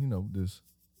smoothie to, just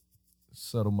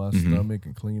settle my stomach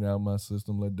and clean out my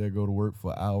system, let that go to work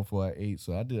for an hour before I ate.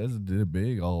 So I just did it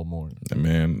big all morning.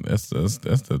 Man, that's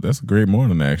a great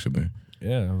morning, actually.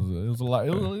 Yeah, it was a lot.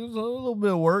 It was a little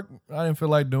bit of work. I didn't feel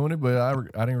like doing it, but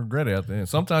I didn't regret it at the end.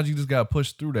 Sometimes you just got to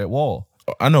push through that wall.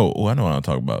 I know what I'm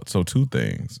talking about. So 2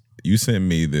 things. You sent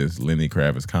me this Lenny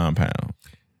Kravitz compound.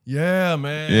 Yeah,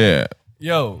 man. Yeah.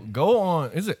 Yo, go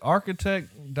on. Is it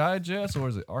Architect Digest or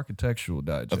is it Architectural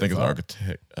Digest? I think it's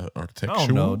architectural. I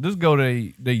don't know. Just go to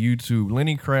the YouTube.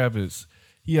 Lenny Kravitz,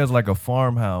 he has like a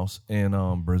farmhouse in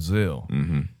Brazil,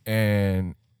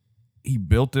 and he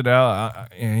built it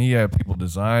out, and he had people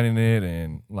designing it,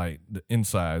 and like the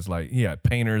insides, like he had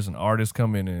painters and artists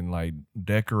come in and like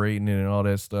decorating it and all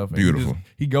that stuff. And Beautiful.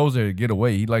 He goes there to get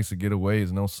away. He likes to get away.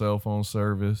 There's no cell phone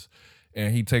service,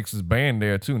 and he takes his band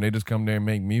there too, and they just come there and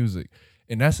make music.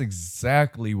 And that's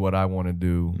exactly what I want to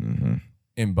do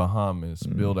in Bahamas.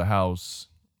 Build a house,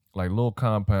 like a little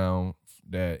compound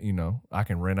that, you know, I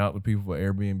can rent out to people for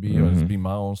Airbnb or just be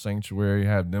my own sanctuary,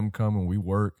 have them come and we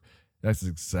work. That's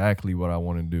exactly what I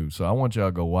want to do. So I want y'all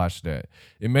to go watch that.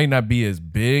 It may not be as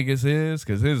big as his,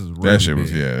 because his is really That shit big.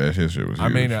 was that shit was huge. I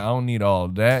mean, I don't need all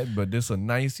that, but this a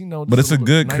nice, you know. But it's a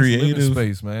good nice creative living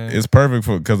space, man. It's perfect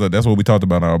for, because that's what we talked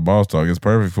about in our boss talk. It's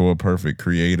perfect for a perfect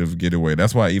creative getaway.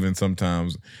 That's why even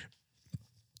sometimes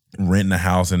renting a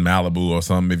house in Malibu or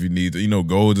something, if you need to, you know,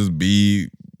 go just be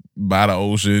by the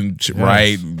ocean,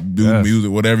 write, do music,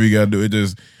 whatever you got to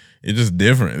do. It's just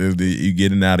different. You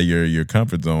getting out of your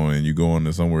comfort zone and you going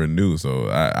to somewhere new. So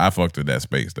I fucked with that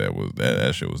space.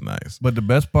 That shit was nice. But the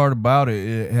best part about it,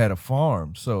 it had a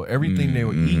farm, so everything they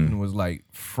were eating was like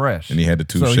fresh. And he had the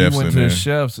two so chefs you went in to there. the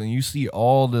chefs, and you see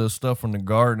all the stuff from the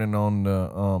garden on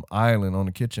the island, on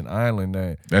the kitchen island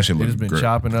that That shit they looks just been great.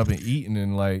 chopping up and eating,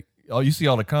 and like you see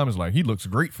all the comments like he looks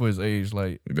great for his age.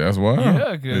 Like That's why.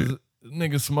 yeah, because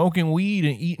nigga smoking weed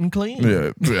and eating clean.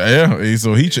 Yeah.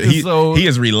 So he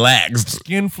is relaxed.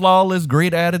 Skin flawless,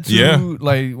 great attitude. Yeah.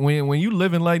 Like when you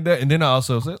living like that, and then I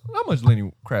also said, how much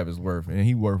Lenny Kravitz worth? And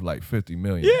he worth like $50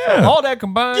 million. Yeah. So all that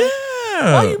combined.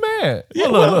 Yeah. Why you mad? Yeah,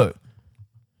 Look.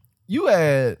 You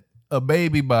had a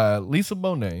baby by Lisa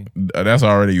Bonet. That's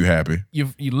already you happy. You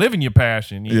living your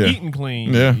passion. You Yeah. eating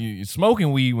clean. Yeah. You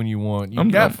smoking weed when you want. You I'm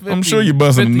got 50, sure you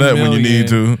busting a 50 nut when you million, need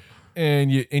to.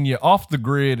 And you're off the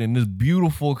grid in this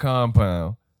beautiful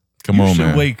compound. Come you on, should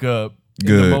man. wake up in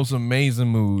Good. the most amazing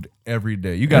mood every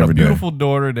day. You got Every a day. beautiful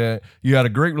daughter that you got a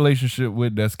great relationship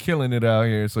with that's killing it out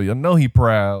here. So you know he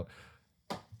proud.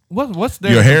 What's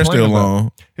there? Your to hair's complain still about?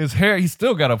 long. His hair, he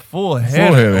still got a full head,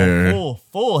 Full head of hair.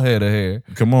 full head of hair.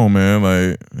 Come on, man.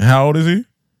 Like, how old is he?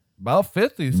 About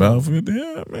 50. So, About 50.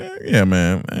 Yeah,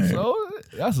 man. Hey. so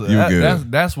that's You good.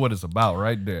 that's what it's about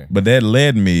right there. But that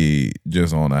led me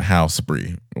just on a house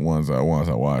spree once I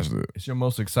watched it. It's your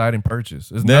most exciting purchase.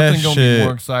 There's That nothing gonna shit- be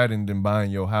more exciting than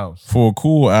buying your house. For a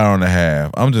cool hour and a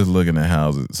half, I'm just looking at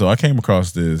houses. So I came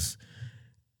across this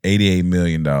 $88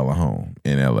 million home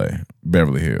in LA,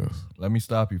 Beverly Hills. Let me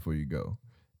stop you before you go.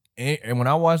 And when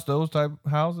I watch those type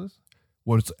of houses,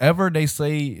 whatever they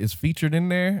say is featured in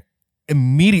there,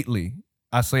 immediately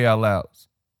I say out loud,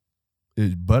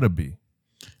 it better be.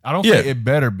 I don't say it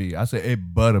better be. I say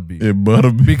it better be. It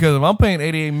better be. Because if I'm paying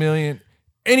 $88 million,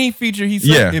 any feature he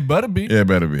said, it better be. Yeah, it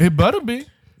better be. It better be.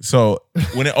 So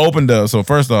when it opened up, so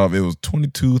first off, it was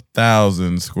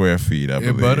 22,000 square feet, I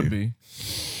believe. It better be.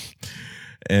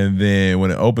 And then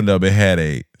when it opened up, it had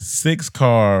a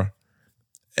 6-car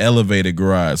elevated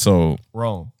garage. So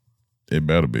Wrong. it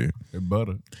better be. It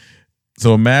better.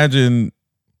 So imagine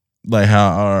like how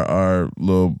our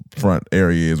little front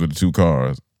area is with the 2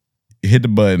 cars. You hit the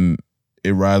button,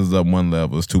 it rises up 1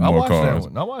 level. It's 2 more cars.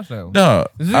 I watched that one. No,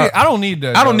 See, I don't need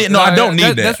that. I don't though. need. No, I don't need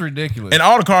that. That's ridiculous. And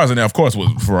all the cars in there, of course,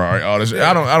 was Ferrari. All this. Shit.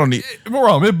 I don't need.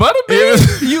 Wrong. It better be.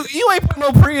 Yeah. you ain't put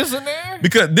no Prius in there.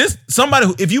 Because this somebody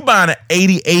who, if you buying an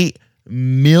 $88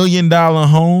 million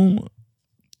home,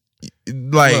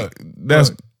 like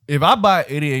Look, if I buy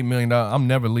 $88 million, I'm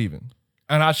never leaving,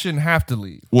 and I shouldn't have to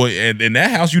leave. well, in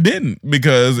that house you didn't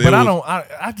because. But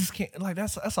I just can't. Like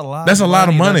that's a lot. That's a lot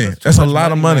of money. That's a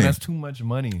lot of money. Man. That's too much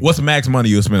money. What's the max money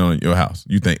you'll spend on your house?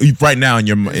 You think right now in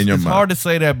your It's mind? hard to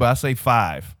say that, but I say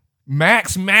 5.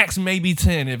 Max maybe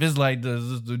 10 if it's like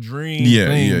the dream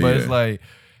thing. But it's like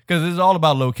because it's all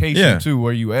about location too,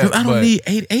 where you at. Because I don't need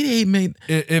 88 million.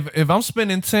 If I'm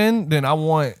spending 10, then I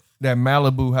want that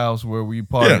Malibu house where we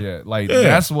party at. Like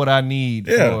that's what I need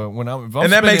for when I'm. If I'm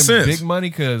And that makes spending sense. big money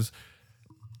because.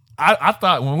 I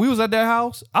thought when we was at that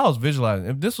house, I was visualizing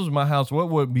if this was my house, what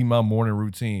would be my morning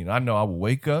routine? I know I would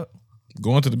wake up.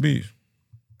 Going to the beach.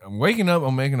 I'm waking up.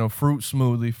 I'm making a fruit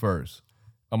smoothie first.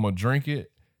 I'm gonna drink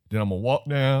it. Then I'm gonna walk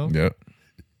down. Yep.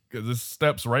 Because this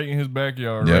steps right in his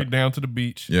backyard, Yep. right down to the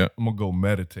beach. Yep. I'm gonna go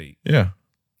meditate. Yeah.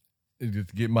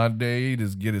 Just get my day,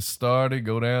 just get it started,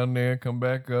 go down there, come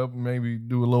back up, maybe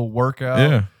do a little workout,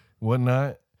 Yeah.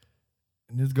 whatnot.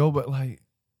 And just go, but like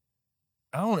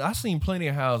I seen plenty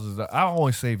of houses. I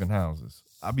always saving houses.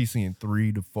 I be seeing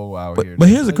 3 to 4 out here. But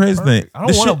here's the That's crazy thing. perfect. I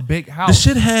don't want a big house. The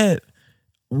shit had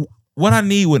what I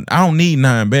need I don't need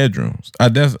 9 bedrooms. I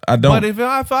don't. But if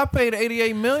I paid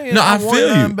 $88 million, No, I I want feel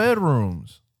 9 you.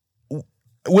 bedrooms.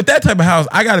 With that type of house,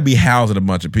 I got to be housing a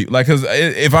bunch of people. Like, because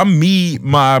if I'm me,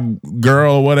 my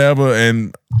girl, or whatever,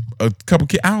 and a couple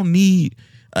kids, I don't need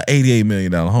an $88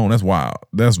 million home. That's wild.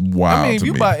 That's wild. I mean, if to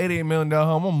you me. buy $88 million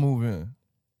home, I'm moving.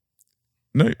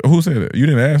 No, who said that? You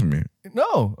didn't ask me.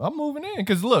 No, I'm moving in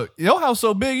because look, your house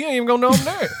so big, you ain't even gonna know I'm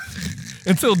there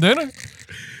until dinner.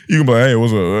 You can be like, hey,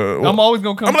 what's up? I'm always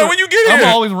gonna come. I'm like, when you get here,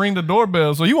 I'm always ring the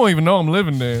doorbell, so you won't even know I'm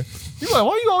living there. You like,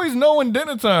 why you always know when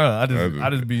dinner time?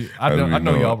 I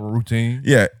know y'all routine.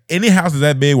 Yeah, any house is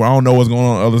that big where I don't know what's going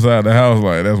on the other side of the house.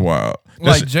 Like, that's wild.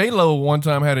 Like J-Lo one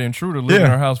time had an intruder live in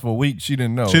her house for a week. She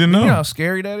didn't know. She didn't know. You know how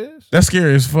scary that is? That's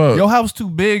scary as fuck. Your house too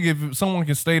big if someone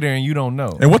can stay there and you don't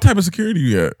know. And what type of security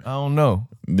you got? I don't know.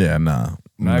 Yeah, nah.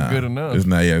 Not good enough. It's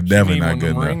not. Yeah, definitely not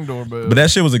good Ring enough. doorbell. But that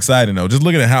shit was exciting though. Just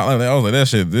looking at how I was like, this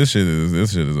shit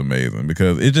is amazing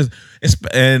because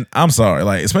and I'm sorry,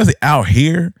 like especially out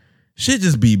here, shit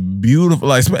just be beautiful.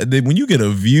 Like when you get a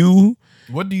view.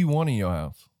 What do you want in your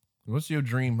house? What's your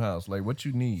dream house? Like what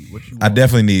you need? What you want? I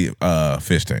definitely need a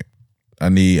fish tank. I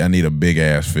need a big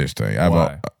ass fish tank.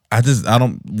 Why?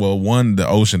 One, the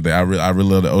ocean thing. I really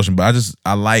love the ocean, but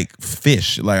I like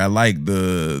fish. Like I like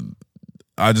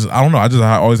I don't know.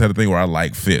 I always had a thing where I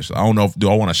like fish. I don't know do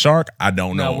I want a shark? I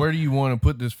don't know. Now, where do you want to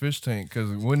put this fish tank?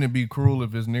 Because wouldn't it be cruel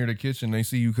if it's near the kitchen? They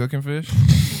see you cooking fish.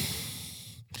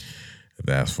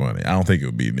 That's funny. I don't think it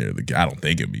would be near the. I don't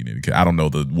think it would be near the. I don't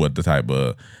know what the type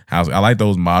of house. I like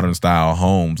those modern style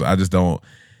homes. I just don't.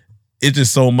 It's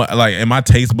just so much. Like, and my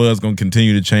taste buds gonna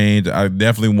continue to change. I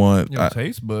definitely want. Your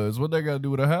taste buds. What they got to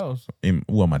do with a house?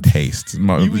 Well, my taste.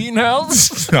 You eating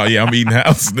house? Oh yeah, I'm eating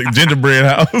house. The gingerbread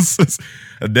house.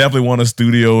 I definitely want a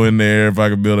studio in there. If I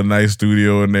could build a nice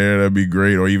studio in there, that'd be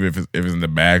great. Or even if it's in the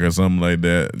back or something like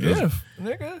that. If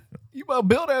nigga, you about to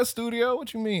build that studio?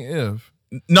 What you mean if?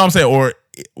 No, I'm saying I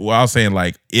was saying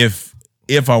like if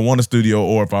I want a studio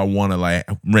or if I want to like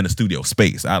rent a studio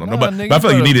space. I don't know, but I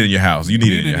feel like you need it in your house. You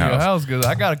need it in your house because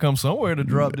I gotta come somewhere to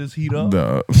drop this heat off.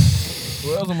 Where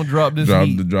else I'm gonna drop this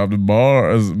heat? Drop the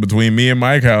bars between me and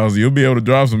Mike's house. You'll be able to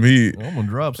drop some heat. I'm gonna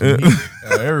drop some heat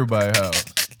at everybody's house.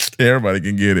 Everybody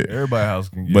can get it. Everybody's house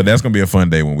can get it. But that's gonna be a fun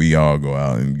day when we all go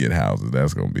out and get houses.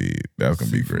 That's gonna be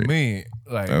great. For me,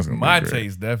 like my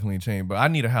taste definitely changed, but I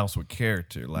need a house with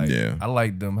character. Like I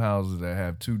like them houses that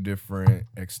have 2 different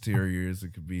exteriors.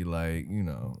 It could be like,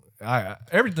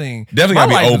 everything definitely gotta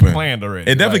be open. Planned already.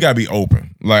 It definitely gotta be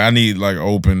open. Like I need like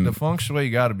open. The feng shui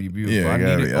gotta be beautiful. Yeah, I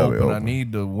need it open. open. I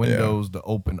need the windows to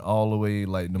open all the way,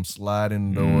 like them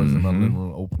sliding doors in my living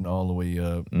room open all the way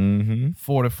up.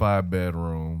 4 to 5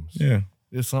 bedrooms. Yeah.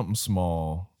 There's something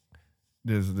small.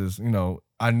 There's this,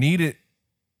 I need it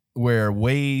where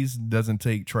Waze doesn't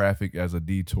take traffic as a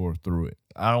detour through it.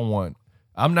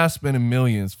 I'm not spending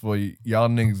millions for y'all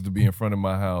niggas to be in front of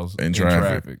my house in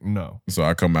traffic. No. So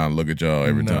I come out and look at y'all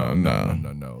every time.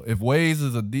 No. If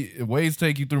Waze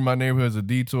take you through my neighborhood as a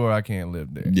detour, I can't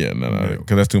live there. Yeah, no.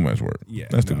 Because that's too much work. Yeah,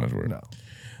 that's too much work. No.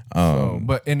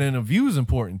 And then the view is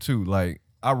important too. Like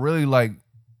I really like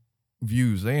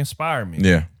views. They inspire me.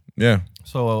 Yeah.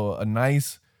 So a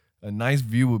nice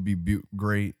view would be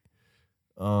great.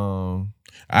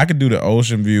 I could do the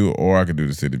ocean view or I could do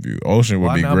the city view. Ocean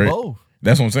would be great. Both?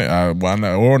 That's what I'm saying. Why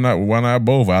not? Or not? Why not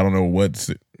both? I don't know where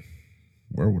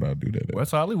would I do that at?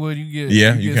 West Hollywood, you get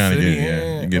you kind of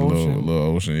get you get a little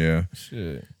ocean, yeah.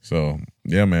 Shit. So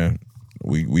yeah, man,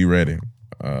 we ready.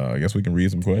 I guess we can read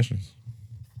some questions.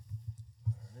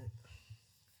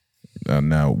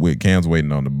 Now, Cam's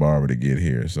waiting on the barber to get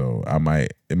here, so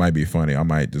it might be funny. I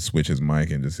might just switch his mic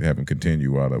and just have him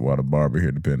continue while the barber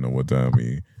here, depending on what time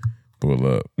he pull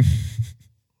up.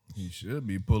 He should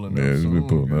be pulling up. Yeah, he'll be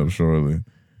pulling up shortly.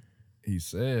 He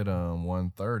said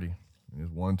 1:30.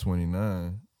 It's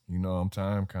 1:29. I'm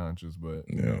time conscious, but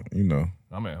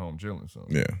I'm at home chilling, so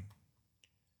yeah,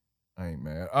 I ain't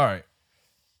mad. All right.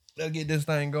 Let's get this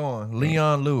thing going.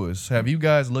 Leon Lewis, have you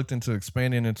guys looked into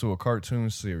expanding into a cartoon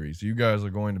series? You guys are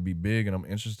going to be big, and I'm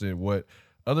interested in what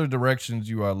other directions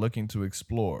you are looking to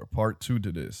explore. Part 2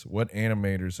 to this. What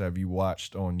animators have you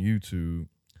watched on YouTube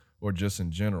or just in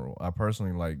general? I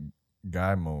personally like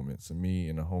Guy Moments, and me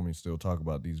and the homies still talk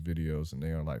about these videos, and they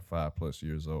are like 5+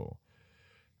 years old.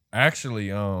 Actually,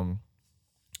 a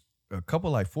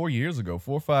couple 4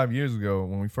 or 5 years ago,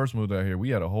 when we first moved out here, we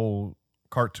had a whole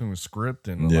cartoon script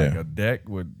and like a deck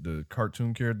with the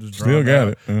cartoon characters drawn still got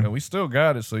out. And we still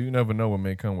got it, so you never know what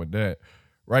may come with that.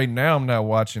 Right now I'm not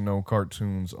watching no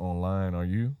cartoons online. Are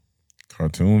you?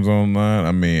 Cartoons online.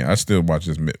 I mean, I still watch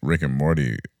this Rick and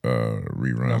Morty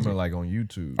reruns. Remember, like on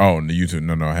YouTube. Oh, on the YouTube.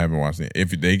 No, I haven't watched it.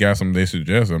 If they got something they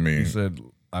suggest, I mean, He said,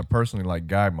 I personally like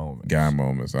Guy Moments. Guy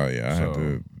Moments. Oh yeah, I have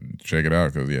to check it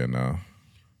out because no.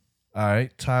 All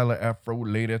right, Tyler Afro,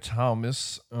 Lady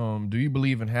Thomas. Do you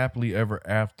believe in happily ever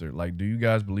after? Like, do you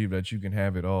guys believe that you can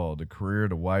have it all? The career,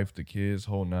 the wife, the kids,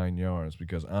 whole 9 yards?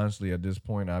 Because honestly, at this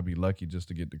point, I'd be lucky just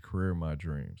to get the career of my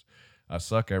dreams. I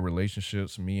suck at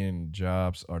relationships. Me and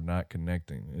jobs are not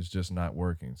connecting. It's just not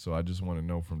working. So I just want to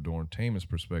know from Dorn Tamus'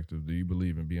 perspective, do you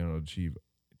believe in being able to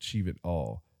achieve it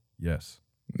all? Yes.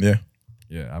 Yeah.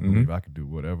 Yeah, I believe I could do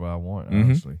whatever I want,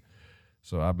 honestly.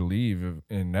 So I believe,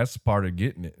 and that's part of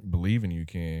getting it, believing you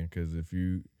can. Because if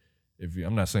you,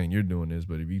 I'm not saying you're doing this,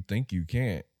 but if you think you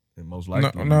can't, then most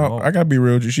likely no, I gotta be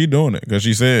real with you. She doing it because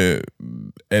she said,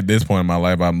 at this point in my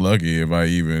life, I'm lucky if I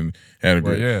even had a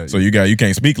great. Yeah, so you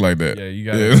can't speak like that. Yeah, you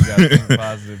got to think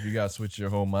positive. You got to switch your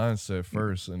whole mindset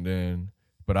first, and then.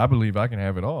 But I believe I can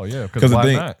have it all. Yeah, because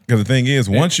why not? Because the thing is,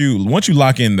 once you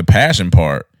lock in the passion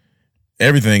part,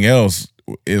 everything else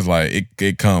is like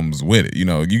it comes with it. You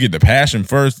know, you get the passion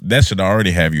first, that should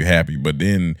already have you happy. But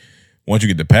then once you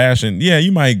get the passion, yeah,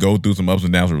 you might go through some ups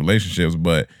and downs with relationships,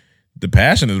 but the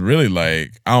passion is really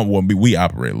like we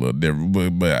operate a little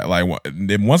different. But like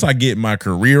then once I get my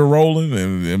career rolling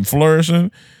and flourishing,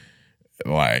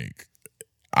 like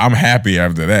I'm happy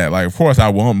after that. Like of course I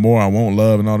want more, I want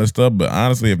love and all this stuff. But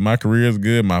honestly, if my career is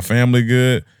good, my family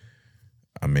good,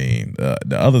 I mean,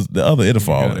 the other it'll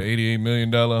fall. Got an $88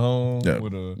 million home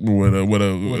with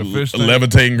a fish tank.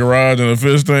 Levitating garage and a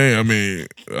fish tank. I mean,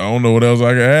 I don't know what else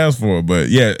I can ask for, but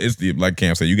yeah, it's like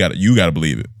Cam said, you got to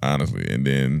believe it, honestly. And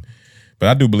then, but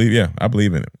I do believe, I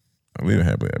believe in it. I believe in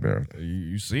happily ever after.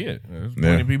 You see it. There's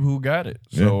plenty of people who got it.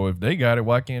 So if they got it,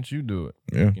 why can't you do it?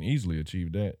 Yeah. You can easily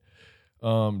achieve that.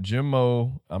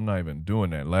 Jimmo, I'm not even doing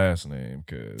that last name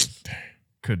because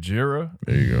Kajira.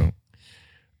 There you go.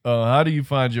 How do you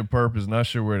find your purpose? Not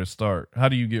sure where to start. How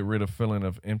do you get rid of feeling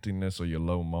of emptiness or your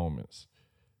low moments?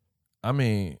 I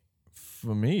mean,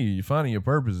 for me, finding your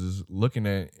purpose is looking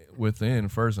at within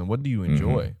first and what do you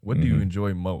enjoy? What do you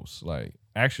enjoy most? Like,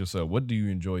 ask yourself, what do you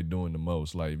enjoy doing the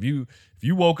most? Like, if you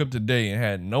woke up today and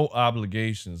had no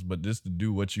obligations but just to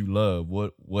do what you love,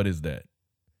 what is that?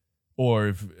 Or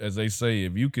if, as they say,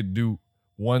 if you could do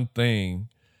one thing,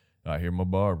 I hear my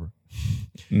barber.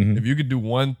 If you could do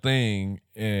one thing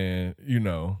and,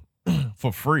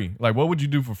 for free, like what would you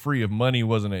do for free if money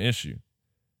wasn't an issue?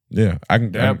 Yeah,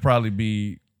 that'd probably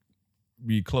be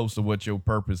close to what your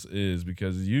purpose is,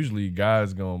 because usually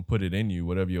guys gonna put it in you,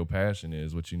 whatever your passion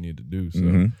is, what you need to do.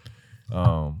 So,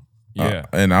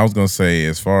 and I was gonna say,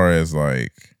 as far as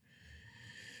like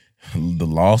the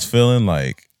lost feeling,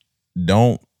 like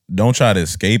don't try to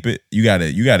escape it. You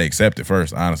gotta accept it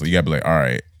first. Honestly, you gotta be like, all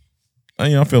right.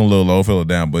 I'm feeling a little low, feeling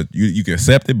down, but you can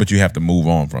accept it, but you have to move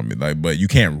on from it. Like, but you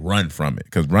can't run from it,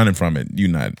 because running from it, you're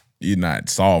not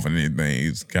solving anything.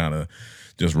 It's kind of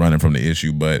just running from the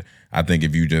issue. But I think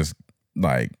if you just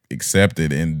like accept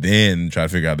it and then try to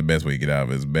figure out the best way to get out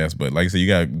of it is best. But like I said, you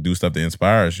gotta do stuff that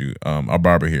inspires you. Our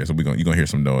barber here, so you're gonna hear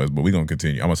some noise, but we're gonna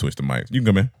continue. I'm gonna switch the mics. You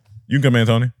can come in,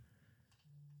 Tony.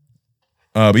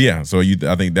 But yeah, so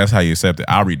I think that's how you accept it.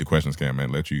 I'll read the questions, Cam,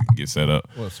 man. Let you get set up.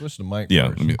 Well, switch the mic Yeah,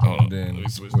 first, let me- hold on. and then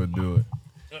we'll do it.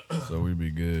 So we be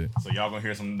good. So y'all gonna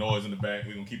hear some noise in the back.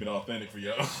 We're gonna keep it authentic for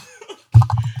y'all.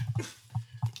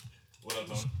 What up,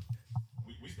 Tony?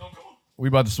 We still come on? We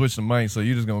about to switch the mic, so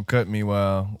you just gonna cut me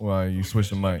while you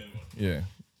switch the mic. Yeah,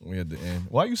 we at the end.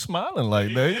 Why you smiling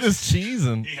like that? You just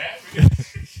cheesing. He happy.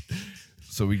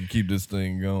 So we can keep this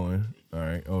thing going. All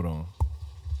right, hold on.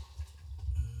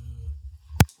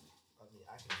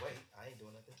 I can wait. I ain't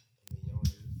doing nothing. Y'all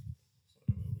do.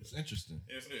 It's interesting.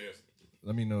 Yes, it is.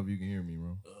 Let me know if you can hear me,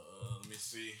 bro. Let me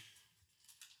see.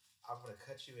 I'm gonna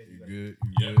cut you in. You good?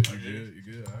 Yeah, You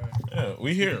good? All right. Yeah,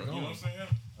 we here. You know going. what I'm saying?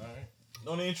 All right.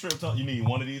 Don't even trip. You need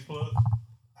one of these plugs?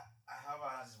 How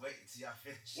about I just wait until y'all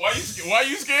finish? Why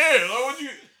you scared? Like, what you?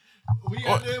 We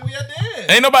at the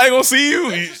end. Ain't nobody gonna see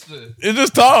you. Interesting. It's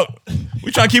just talk.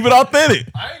 We trying to keep it authentic.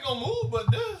 I ain't gonna move,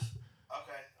 but this.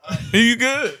 Okay. You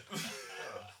good?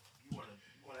 You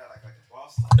wanna act like a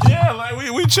boss? Like, Yeah, like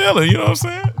we chilling. You know what I'm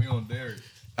saying? We gonna dare it.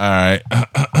 All right.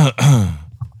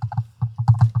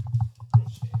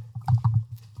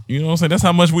 You know what I'm saying? That's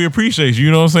how much we appreciate you.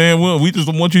 You know what I'm saying? We just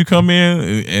want you to come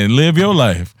in and live your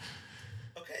life.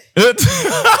 okay.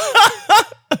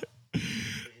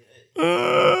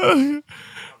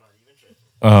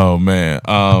 Oh man.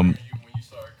 When you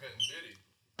start cutting Diddy,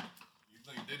 you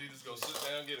think Diddy just go sit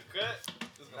down and get a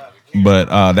cut?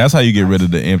 But that's how you get rid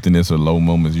of the emptiness or low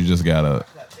moments. You just gotta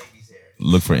Got baby's hair.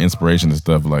 look for inspiration and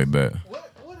stuff like that.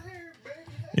 What hair, baby?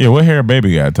 Yeah, what hair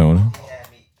baby got, Tony? He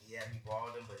had me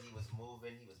balding, but he was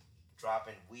moving. He was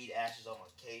dropping weed ashes on my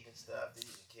cape and stuff. Didn't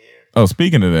even care. Oh,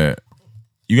 speaking of that,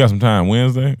 you got some time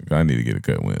Wednesday? I need to get a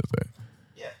cut Wednesday.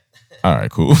 Yeah. All right,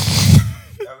 cool. Are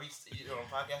we you on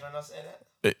podcast right now saying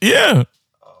that? Yeah.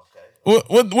 Oh,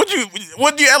 okay.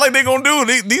 What you act like they gonna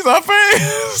do? These are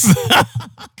fans.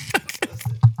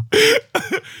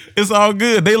 It's all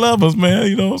good. They love us, man.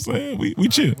 You know what I'm saying? We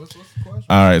chill. What's the question?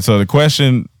 All right. So the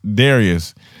question,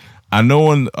 Darius, I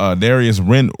know in Darius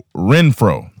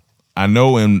Renfro, I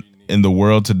know in the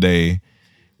world today,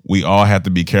 we all have to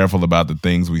be careful about the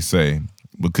things we say.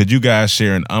 But could you guys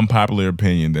share an unpopular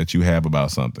opinion that you have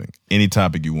about something? Any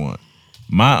topic you want.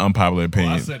 My unpopular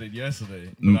opinion. I said it yesterday,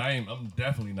 but I'm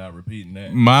definitely not repeating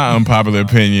that. My unpopular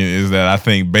opinion is that I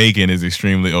think bacon is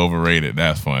extremely overrated.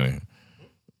 That's funny.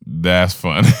 That's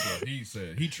funny. So he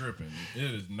said he tripping. It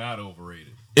is not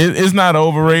overrated. It's not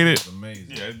overrated. It's amazing.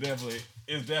 Yeah,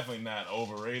 it's definitely not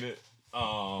overrated.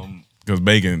 Because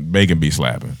bacon be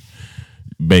slapping.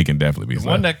 Bacon definitely be The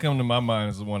slapping. one that come to my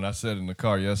mind is the one I said in the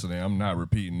car yesterday. I'm not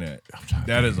repeating that.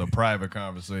 That is a private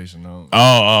conversation.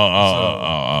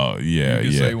 Oh, yeah, You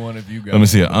can yeah. say one if you got. Let me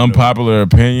see an unpopular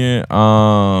opinion.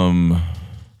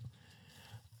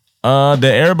 That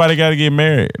everybody got to get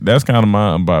married. That's kind of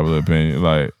my unpopular opinion.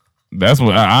 Like, that's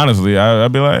what honestly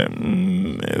I'd be like,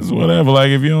 it's whatever. Like,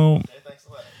 if you don't.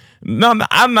 No,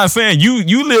 I'm not saying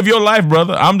you live your life,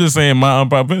 brother. I'm just saying my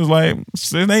unpopular is like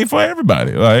it ain't for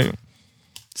everybody. Like,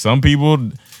 some people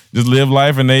just live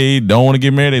life and they don't want to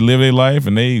get married. They live their life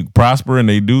and they prosper and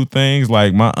they do things.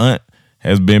 Like, my aunt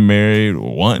has been married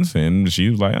once and she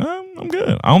was like, I'm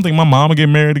good. I don't think my mom will get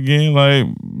married again. Like,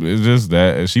 it's just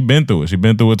that she been through it. She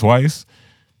been through it twice.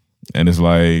 And it's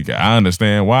like, I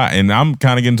understand why. And I'm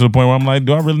kind of getting to the point where I'm like,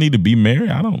 do I really need to be married?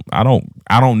 I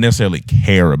don't necessarily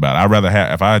care about it. I'd rather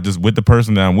have, if I just with the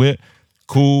person that I'm with,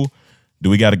 cool. Do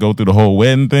we got to go through the whole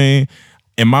wedding thing?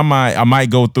 In my mind, I might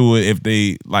go through it if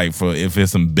they if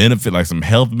it's some benefit, like some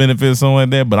health benefits, something like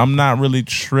that. But I'm not really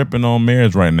tripping on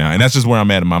marriage right now. And that's just where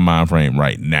I'm at in my mind frame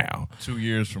right now. 2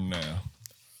 years from now,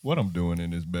 what I'm doing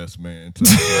in this best man time.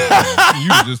 You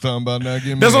were just talking about not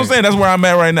getting married. That's what I'm saying. That's where I'm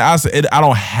at right now. I said I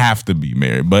don't have to be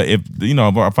married, but if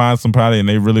I find somebody and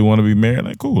they really want to be married,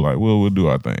 like cool, like we'll do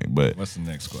our thing. But What's the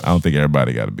next question? I don't think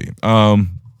everybody got to be.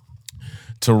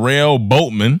 Terrell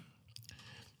Boatman.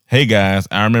 Hey guys,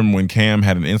 I remember when Cam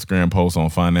had an Instagram post on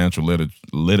financial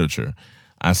literature.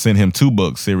 I sent him 2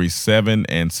 books, Series 7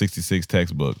 and 66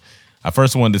 textbook. I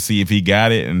first wanted to see if he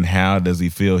got it and how does he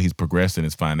feel he's progressed in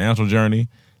his financial journey.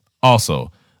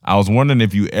 Also, I was wondering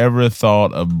if you ever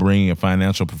thought of bringing a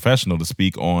financial professional to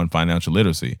speak on financial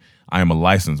literacy. I am a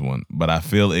licensed one, but I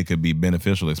feel it could be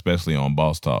beneficial, especially on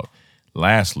Boss Talk.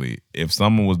 Lastly, if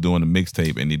someone was doing a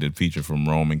mixtape and needed a feature from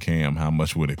Rome and Cam, how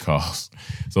much would it cost?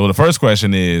 So the first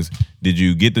question is, did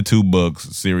you get the 2 books,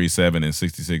 Series 7 and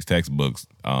 66 textbooks?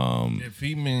 If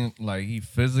he meant like he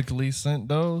physically sent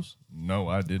those, no,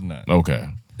 I did not. Okay.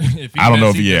 If he I don't know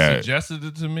if he he just had- suggested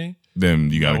it to me,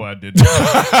 Then you got no, I did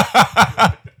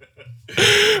not.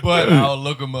 But I'll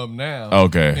look him up now.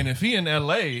 Okay. And if he in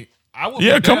LA, I would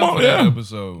Yeah, be down come on, for that yeah.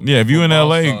 episode. Yeah, if you for in Boss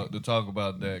LA. Talk to talk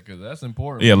about that because that's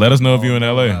important. Yeah, let us know if you in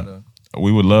How LA. to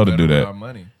We would love to do better that. our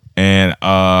money. And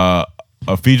a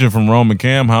feature from Rome and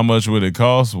Cam, how much would it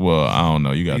cost? Well, I don't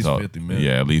know. You got to At least talk. 50 million.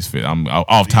 Yeah, at least 50. I'm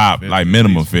off top, 50, like at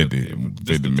minimum least 50. 50. 50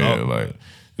 Just to mil, talk about like it.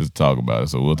 just to talk about it.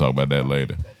 So we'll talk about that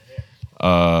later.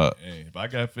 Hey, if I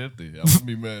got 50, I wouldn't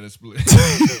be mad at split.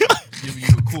 Give you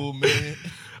a cool million.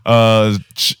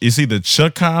 It's either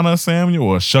Chukana Samuel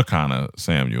or Shukana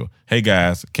Samuel. Hey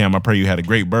guys, Cam, I pray you had a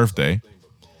great birthday.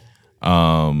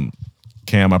 Cam,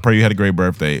 I pray you had a great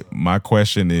birthday. My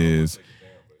question is,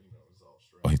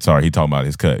 sorry, he talking about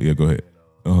his cut. Yeah, go ahead.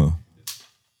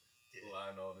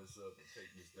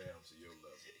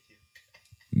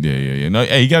 Yeah. No,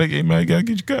 hey, you gotta get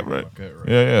your cut right.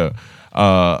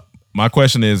 Yeah. My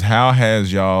question is, how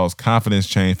has y'all's confidence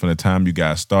changed from the time you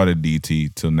guys started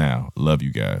DT till now? Love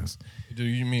you guys. Do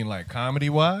you mean like comedy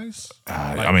wise?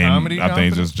 I mean, I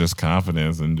think just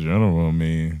confidence in general. I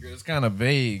mean, It's kind of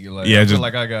vague. Like, Yeah, I feel just-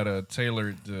 like I gotta tailor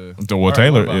it to. Well, All right,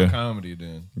 tailor it, what about yeah. comedy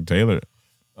then. Taylor.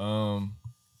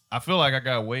 I feel like I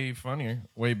got way funnier,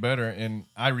 way better, and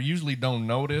I usually don't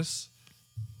notice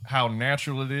how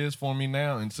natural it is for me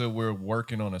now until we're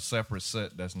working on a separate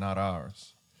set that's not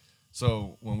ours.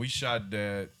 So when we shot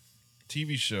that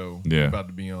TV show Yeah. we're about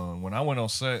to be on, when I went on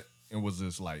set, it was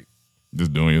this like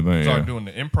Just doing your thing. started Yeah. doing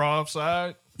the improv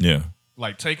side, Yeah.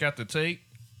 like take after take,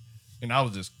 and I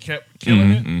was just kept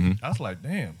killing Mm-hmm, it. I was like,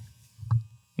 damn,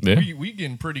 Yeah. We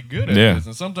getting pretty good at Yeah. this,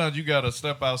 and sometimes you got to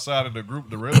step outside of the group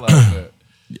to realize that.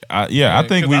 I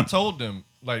think we. I told them,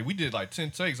 like, we did like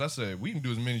 10 takes. I said, we can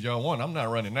do as many as y'all want. I'm not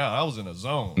running out. I was in a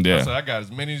zone. Yeah. I said, I got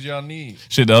as many as y'all need.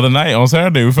 Shit, the other night on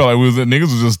Saturday, we felt like niggas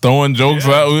was just throwing jokes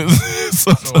Yeah. out.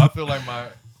 So I feel like my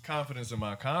confidence in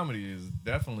my comedy is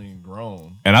definitely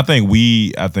grown. And I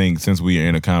think since we are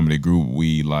in a comedy group,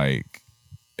 we like,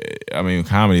 I mean,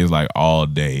 comedy is like all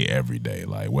day, every day.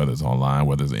 Like whether it's online,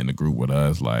 whether it's in the group with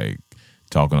us, like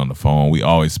talking on the phone, we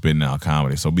always spitting out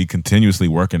comedy. So we continuously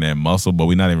working that muscle, but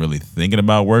we're not even really thinking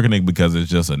about working it because it's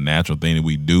just a natural thing that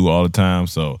we do all the time.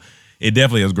 So it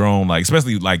definitely has grown, like,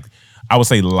 especially like, I would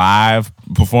say live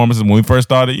performances when we first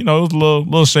started, you know, it was a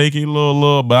little shaky,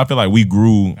 little, but I feel like we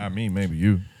grew. I mean, maybe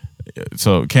you.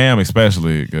 So Cam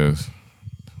especially, because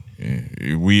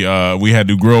we had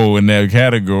to grow in that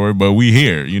category, but we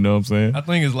here, you know what I'm saying? I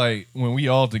think it's like when we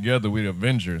all together, we're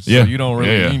Avengers. So Yeah. you don't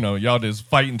really, Yeah. you know, y'all just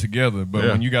fighting together. But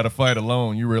Yeah. when you got to fight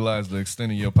alone, you realize the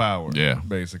extent of your power. Yeah.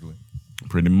 Basically.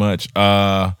 Pretty much.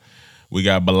 We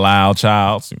got Bilal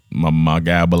Childs, my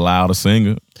guy Bilal the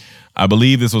singer. I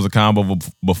believe this was a combo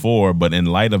before, but in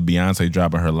light of Beyonce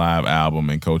dropping her live album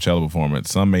and Coachella performance,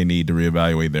 some may need to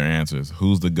reevaluate their answers.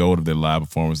 Who's the GOAT of their live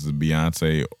performances,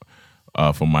 Beyonce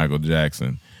for Michael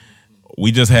Jackson?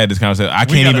 We just had this conversation. I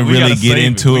can't even really get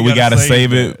into it. We got to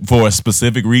save it for a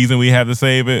specific reason. We have to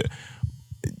save it.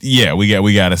 Yeah, we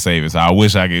got to save it. So I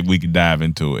wish we could dive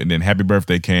into it. And then happy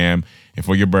birthday, Cam. And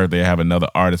for your birthday, I have another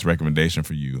artist recommendation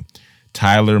for you.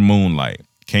 Tyler Moonlight.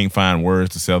 Can't find words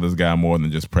to sell this guy more than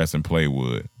just press and play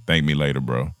would. Thank me later,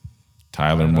 bro.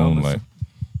 Tyler Moonlight.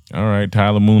 All right,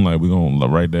 Tyler Moonlight. We're going to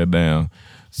write that down.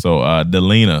 So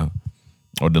Delana.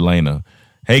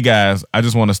 Hey, guys, I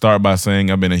just want to start by saying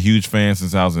I've been a huge fan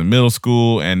since I was in middle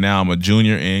school, and now I'm a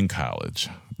junior in college.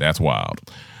 That's wild.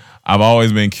 I've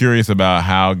always been curious about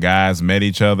how guys met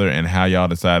each other and how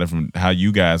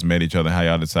you guys met each other, how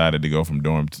y'all decided to go from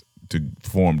dorm to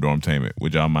form Dormtainment.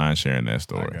 Would y'all mind sharing that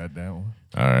story? I got that one.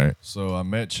 All right. So I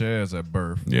met Chaz at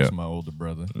birth. Yeah. He's my older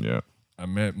brother. Yeah. I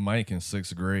met Mike in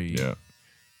 6th grade. Yeah.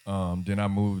 Then I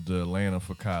moved to Atlanta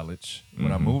for college.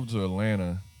 When I Mm-hmm. moved to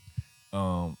Atlanta,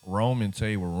 Rome and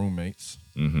Tay were roommates.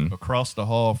 Mm-hmm. Across the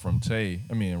hall from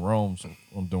Rome's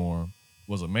dorm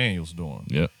was Emmanuel's dorm.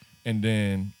 Yeah. And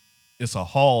then it's a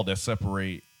hall that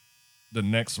separate the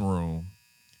next room.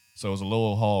 So it's a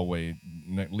little hallway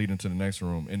leading to the next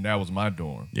room, and that was my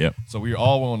dorm. Yep. So we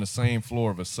all were on the same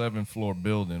floor of a 7-floor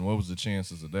building. What was the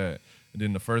chances of that? And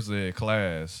then the first day of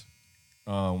class,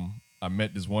 I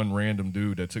met this one random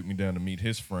dude that took me down to meet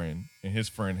his friend, and his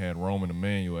friend had Rome and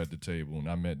Emmanuel at the table, and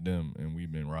I met them, and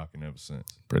we've been rocking ever since.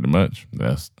 Pretty much.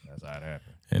 That's how it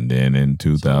happened. And then in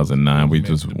 2009, So it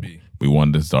was meant to be. we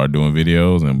wanted to start doing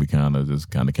videos, and we kind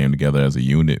of came together as a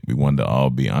unit. We wanted to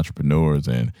all be entrepreneurs,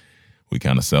 and we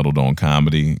kind of settled on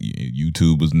comedy.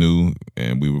 YouTube was new,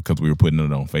 and because we were putting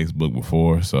it on Facebook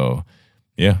before, so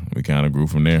yeah, we kind of grew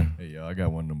from there. Hey, y'all, I got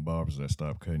one of them barbers that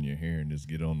stopped cutting your hair and just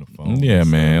get on the phone. Yeah,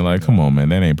 man. Like, come on, man.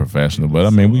 That ain't professional. But I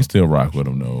mean, we still rock with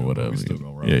them, though. Whatever. We still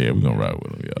gonna rock yeah, with we gonna rock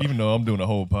with them. Yeah. Even though I'm doing a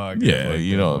whole podcast. Yeah, like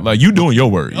you that, know, like you doing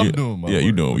your work. I'm Yeah. doing my Yeah, work.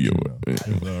 you doing What your you work. know? It's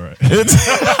all right.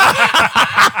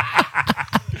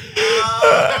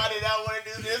 How did I want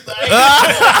to do this?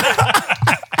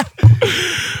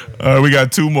 All right, we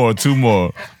got two more.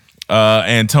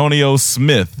 Antonio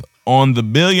Smith on the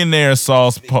Billionaire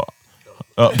Sauce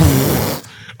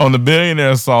on the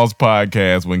Billionaire Sauce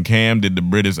podcast when Cam did the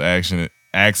British accent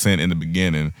in the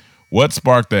beginning. What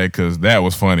sparked that? Because that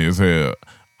was funny as hell.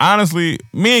 Honestly,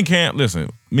 me and Cam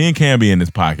be in this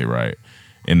pocket, right,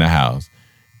 in the house.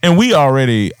 And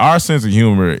our sense of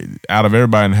humor, out of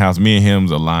everybody in the house, me and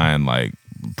him's aligned like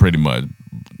pretty much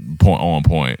on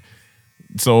point.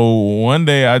 So one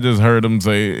day I just heard him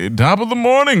say, "Top of the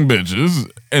morning,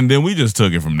 bitches," and then we just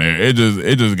took it from there. It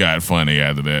just got funny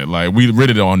after that. Like, we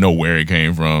really don't know where it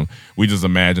came from. We just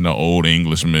imagine an old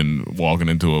Englishman walking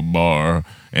into a bar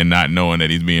and not knowing that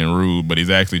he's being rude, but he's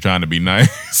actually trying to be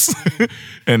nice.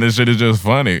 And this shit is just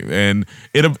funny. And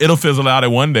it'll fizzle out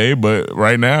at one day, but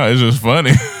right now it's just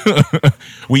funny.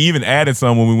 We even added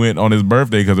some when we went on his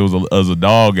birthday because it was a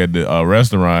dog at the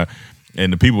restaurant,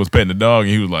 and the people was petting the dog,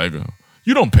 and he was like,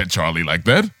 "You don't pet Charlie like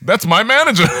that. That's my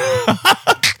manager.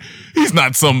 He's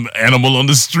not some animal on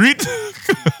the street.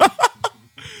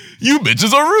 You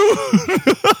bitches are rude."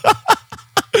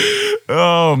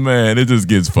 Oh, man, it just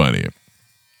gets funnier.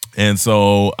 And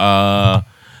so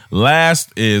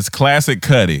last is Classic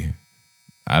Cuddy.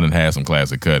 I done had some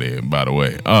Classic Cuddy, by the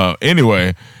way.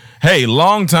 Anyway, hey,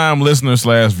 longtime listener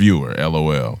 / viewer,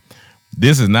 LOL.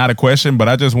 This is not a question, but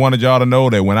I just wanted y'all to know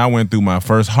that when I went through my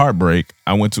first heartbreak,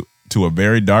 I went to a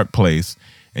very dark place,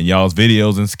 and y'all's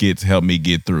videos and skits help me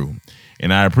get through.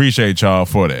 And I appreciate y'all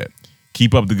for that.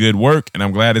 Keep up the good work, and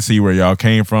I'm glad to see where y'all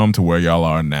came from to where y'all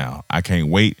are now. I can't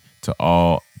wait to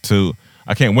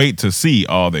see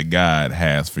all that God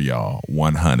has for y'all.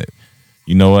 100.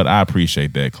 You know what? I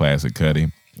appreciate that, Classic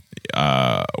Cuddy.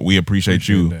 We appreciate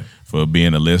you for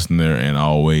being a listener and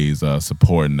always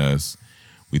supporting us.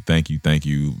 We thank you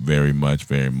very much,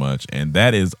 very much. And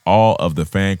that is all of the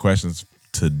fan questions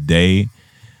today.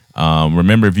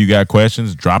 Remember, if you got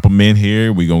questions, drop them in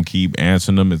here. We're going to keep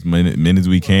answering them as many as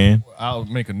we can. I'll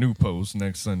make a new post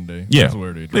next Sunday. Yeah. That's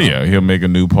where they drop. Yeah, he'll make a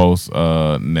new post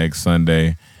next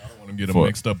Sunday. I don't want to get them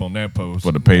mixed up on that post.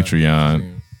 For the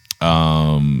Patreon.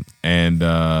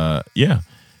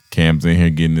 Cam's in here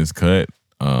getting his cut.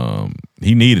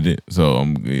 He needed it, so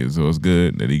it's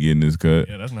good that he getting his cut.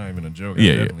 Yeah, that's not even a joke. I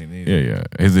definitely need it. Yeah.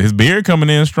 His beard coming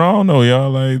in strong though,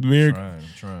 y'all. Like beard,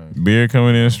 trying. Beard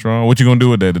coming in strong. What you gonna do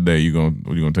with that today? You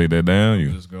gonna take that down?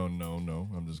 I'm just gonna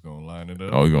I'm just gonna line it up.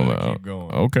 Oh, you gonna keep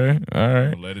going? Okay, all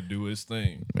right. Let it do its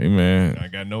thing. Hey man, I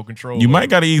got no control. You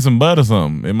might gotta eat some butt or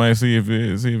something. It might see if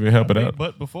it help it out.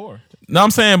 Butt before. No,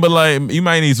 I'm saying, but like you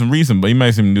might need some recent, but you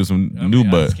might see him do some new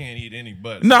butt. I just can't eat any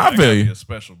butt. No, I feel you. A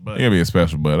special butt. It gotta be a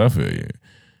special butt. I feel you.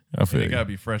 It gotta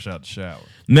be fresh out the shower.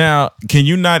 Now, can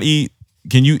you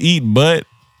eat butt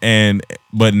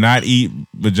but not eat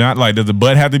vagina? Like, does the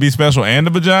butt have to be special and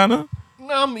the vagina?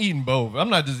 No, I'm eating both. I'm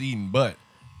not just eating butt.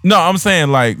 No, I'm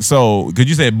saying like, so because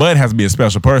you said butt has to be a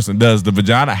special person. Does the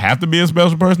vagina have to be a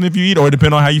special person if you eat, or it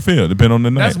depend on how you feel? Depend on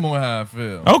the night. That's more how I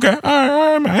feel. Okay, all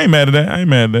right. I ain't mad at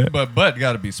that. But butt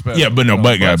got to be special. Yeah, but no,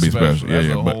 butt got to be special. That's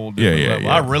Yeah, a whole different level.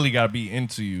 yeah. I really got to be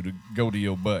into you to go to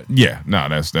your butt. Yeah, no,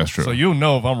 that's true. So you'll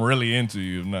know if I'm really into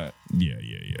you or not. Yeah.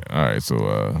 All right,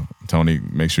 so Tony,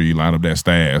 make sure you line up that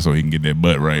stash so he can get that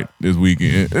butt right this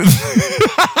weekend.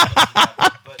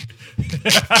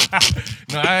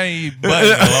 No, I ain't eat butt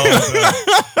in a long time.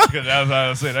 Because that's how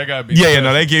I said, that gotta be. Yeah,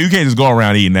 no, you can't just go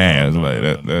around eating ass like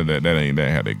that. That ain't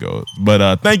how that goes.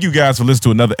 But thank you guys for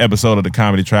listening to another episode of the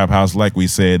Comedy Trap House. Like we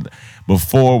said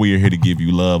before, we are here to give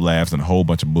you love, laughs, and a whole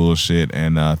bunch of bullshit.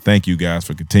 And thank you guys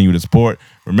for continuing to support.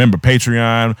 Remember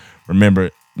Patreon. Remember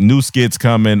new skits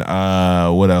coming.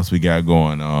 What else we got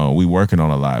going? We working on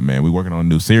a lot, man. We working on a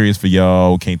new series for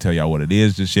y'all. Can't tell y'all what it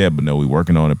is just yet, but no, we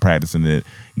working on it, practicing it,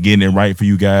 getting it right for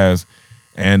you guys.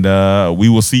 And we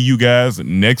will see you guys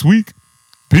next week.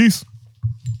 Peace.